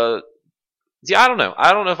the I don't know.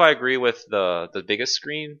 I don't know if I agree with the biggest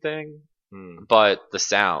screen thing, but the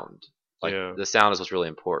sound, Yeah. the sound is what's really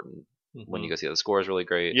important when you go see it. The score is really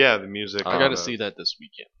great. Yeah, the music. I gotta see that this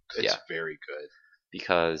weekend. It's Yeah. very good.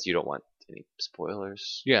 because you don't want any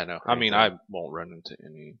spoilers. Yeah, no. I mean, Anything. I won't run into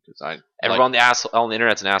any because I. Everyone on the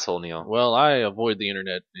internet's an asshole, Neil. Well, I avoid the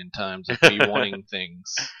internet in times of me wanting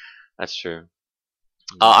things. That's true.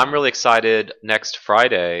 I'm really excited. Next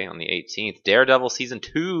Friday on the 18th, Daredevil season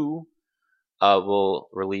 2 will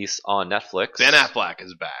release on Netflix. Ben Affleck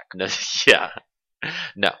is back. No, yeah,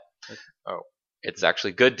 no. Oh. It's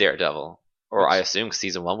actually good Daredevil, or I assume 'cause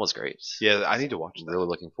season 1 was great. Yeah, I need to watch I'm that. really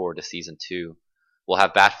looking forward to season 2. We'll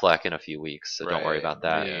have Batfleck in a few weeks, so don't worry Right. about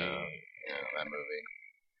that. Yeah, that movie.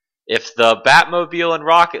 If the Batmobile in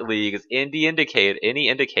Rocket League is any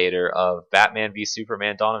indicator of Batman v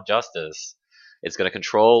Superman: Dawn of Justice, it's going to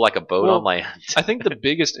control like a boat Well, on land. I think the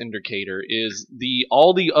biggest indicator is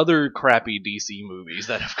all the other crappy DC movies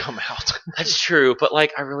that have come out. That's true, but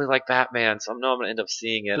like I really like Batman, so I know I'm going to end up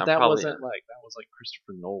seeing it. But I'm that probably, wasn't that was like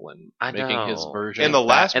Christopher Nolan I making his know. version. And the of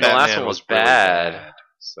last And the Batman last one was really bad.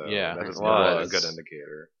 So Yeah, that it is not a was. good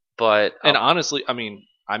indicator. but And honestly, I mean,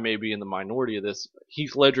 I may be in the minority of this.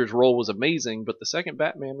 Heath Ledger's role was amazing, but the second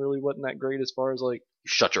Batman really wasn't that great as far as like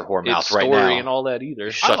Shut your whore its mouth story right now. and all that either.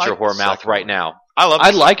 Shut I your like whore the mouth second right one. now. I love.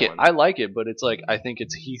 I the like second it. one. I like it, but it's like I think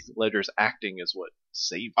it's Heath Ledger's acting is what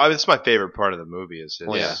saved it. It's my favorite part of the movie. Is his.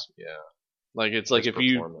 Well, yeah. Yeah. Like it's like His if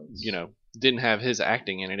you performance. didn't have his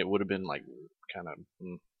acting in it, it would have been like kind of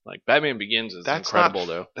like Batman Begins is That's incredible not,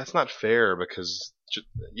 though. That's not fair because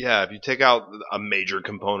if you take out a major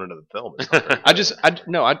component of the film, it's not very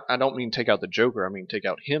good. I don't mean take out the Joker. I mean take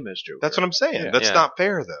out him as Joker. That's what I'm saying. Yeah. That's Yeah. not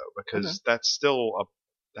fair though because that's still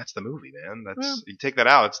that's the movie, man. You take that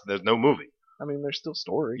out, there's no movie. I mean, there's still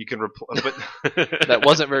story. You can but That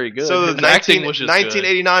wasn't very good. so the His acting was just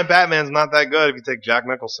 1989 Batman's not that good if you take Jack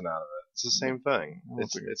Nicholson out of it. It's the same thing. I don't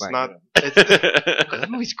think It's that not. good. That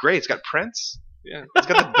movie's great. It's got Prince. Yeah. It's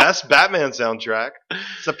got the best Batman soundtrack.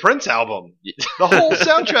 It's a Prince album. The whole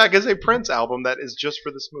soundtrack is a Prince album that is just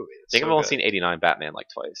for this movie. I think I've only seen 89 Batman like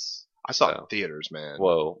twice. I saw it so. in theaters, man.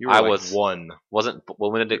 Whoa. You were I like was one. wasn't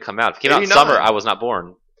well, when did it come out? If it came out in 89. summer, I was not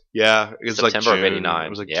born. Yeah, it was September like of June. 89. It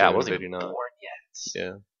was like yeah, I June wasn't of even 89. born yet.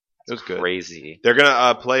 Yeah, it was good. Crazy. They're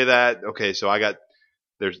gonna play that. Okay, so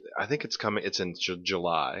I think it's coming. It's in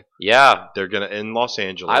July. Yeah. They're gonna in Los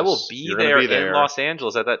Angeles. I will be You're gonna there in Los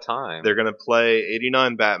Angeles at that time. They're gonna play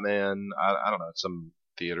 89 Batman. I don't know, some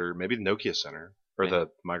theater, maybe the Nokia Center or Yeah. the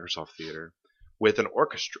Microsoft Theater, with an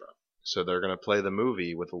orchestra. So they're gonna play the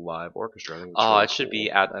movie with a live orchestra. I think it's really it should cool.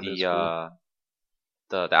 be at That is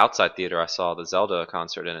the outside theater I saw the Zelda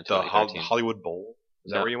concert in the 2013. Hollywood Bowl.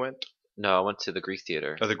 Is that No. where you went? No, I went to the Greek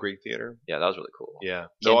theater. Oh, the Greek Theater. Yeah, that was really cool. Yeah.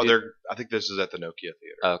 Can't No, do- I think this is at the Nokia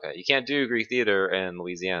Theater. Okay, you can't do Greek theater in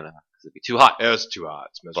Louisiana because it'd be too hot. It was too hot.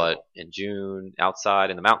 It's miserable. But in June, outside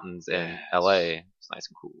in the mountains in Yes. LA, it's nice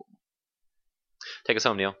and cool. Take us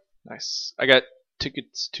home, Neil. Nice. I got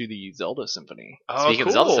tickets to the Zelda Symphony. Speaking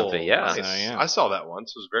of Zelda Symphony, yeah. Nice. Oh, yeah. I saw that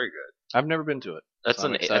once. It was very good. I've never been to it. That's So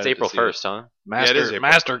I'm that's excited April to see it. 1st, huh? Master, it is April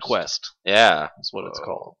Master 1st. Quest. Yeah, That's what it's Whoa.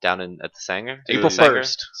 called. down in at the Sanger. Dude, April Sanger?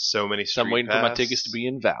 1st. So many So I'm street waiting for my pass. tickets to be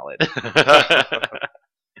invalid.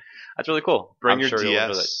 That's really cool. Bring I'm your sure you'll enjoy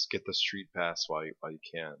that. DS. Get the street pass while you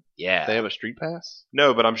can. Yeah, They have a street pass?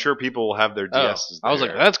 No, but I'm sure people will have their DSs. I was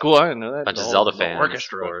like, there. that's cool. I didn't know that. bunch of The Zelda the fans,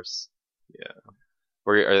 Orchestra. of course. Yeah.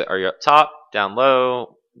 Are you up top, down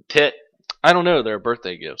low, pit? I don't know. They're a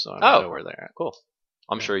birthday gift, so I don't know where they're at. Cool.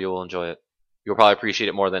 I'm sure you will enjoy it. You'll probably appreciate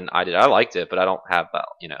it more than I did. I liked it, but I don't have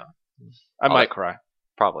I might cry.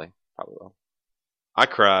 probably will. I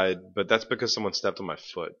cried, but that's because someone stepped on my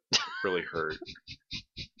foot. It really hurt.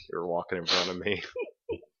 They were walking in front of me.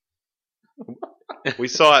 We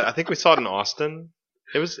saw it. I think we saw it in Austin.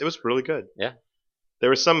 It was really good. Yeah. There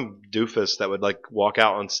was some doofus that would like walk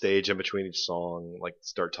out on stage in between each song, like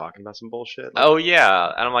start talking about some bullshit. Like, Oh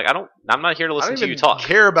yeah, and I'm like, I'm not here to I listen don't to even you talk.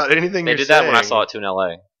 care about anything They you're did that when I saying. saw it too in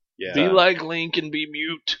LA. Yeah. Be like Link and be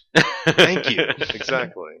mute. Thank you.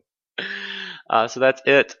 Exactly. So that's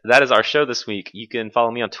it. That is our show this week. You can follow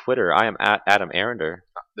me on Twitter. I am at Adam Arender.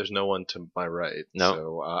 There's no one to my right. No.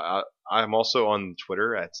 So I'm also on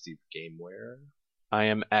Twitter at Steve Gameware. I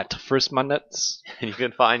am at First My Nuts. And you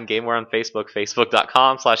can find Gameware on Facebook,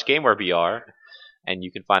 facebook.com/GamewareBR. And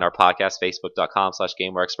you can find our podcast,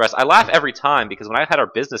 facebook.com/GamewareExpress. I laugh every time because when I had our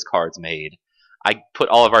business cards made, I put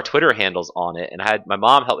all of our Twitter handles on it, and I had my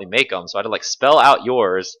mom help me make them, so I had to like spell out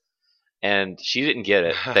yours, and she didn't get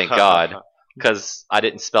it, thank God, because I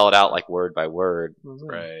didn't spell it out like word by word.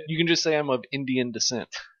 Right. You can just say I'm of Indian descent.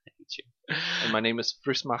 And my name is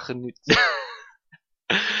First My Nuts.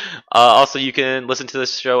 Also, you can listen to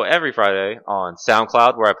this show every Friday on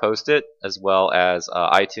SoundCloud, where I post it, as well as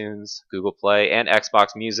iTunes, Google Play, and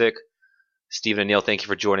Xbox Music. Stephen and Neil, thank you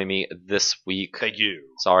for joining me this week. Thank you.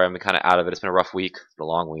 Sorry, I'm kind of out of it. It's been a rough week. It's been a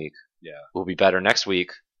long week. Yeah. We'll be better next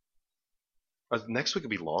week. Next week will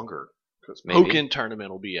be longer. Maybe. Pokin tournament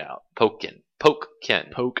will be out. Pokin.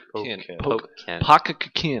 Pokin.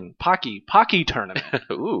 Pocky tournament.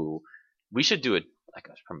 Ooh. We should do a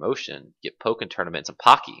promotion. Get Pokin tournament and some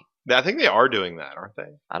Pocky. I think they are doing that, aren't they?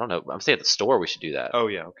 I don't know. I'm saying at the store we should do that. Oh,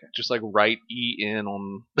 yeah, okay. Just like write EN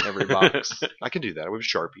on every box. I can do that with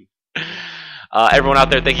Sharpie. Everyone out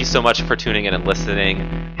there, thank you so much for tuning in and listening.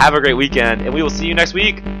 Have a great weekend, and we will see you next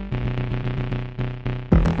week.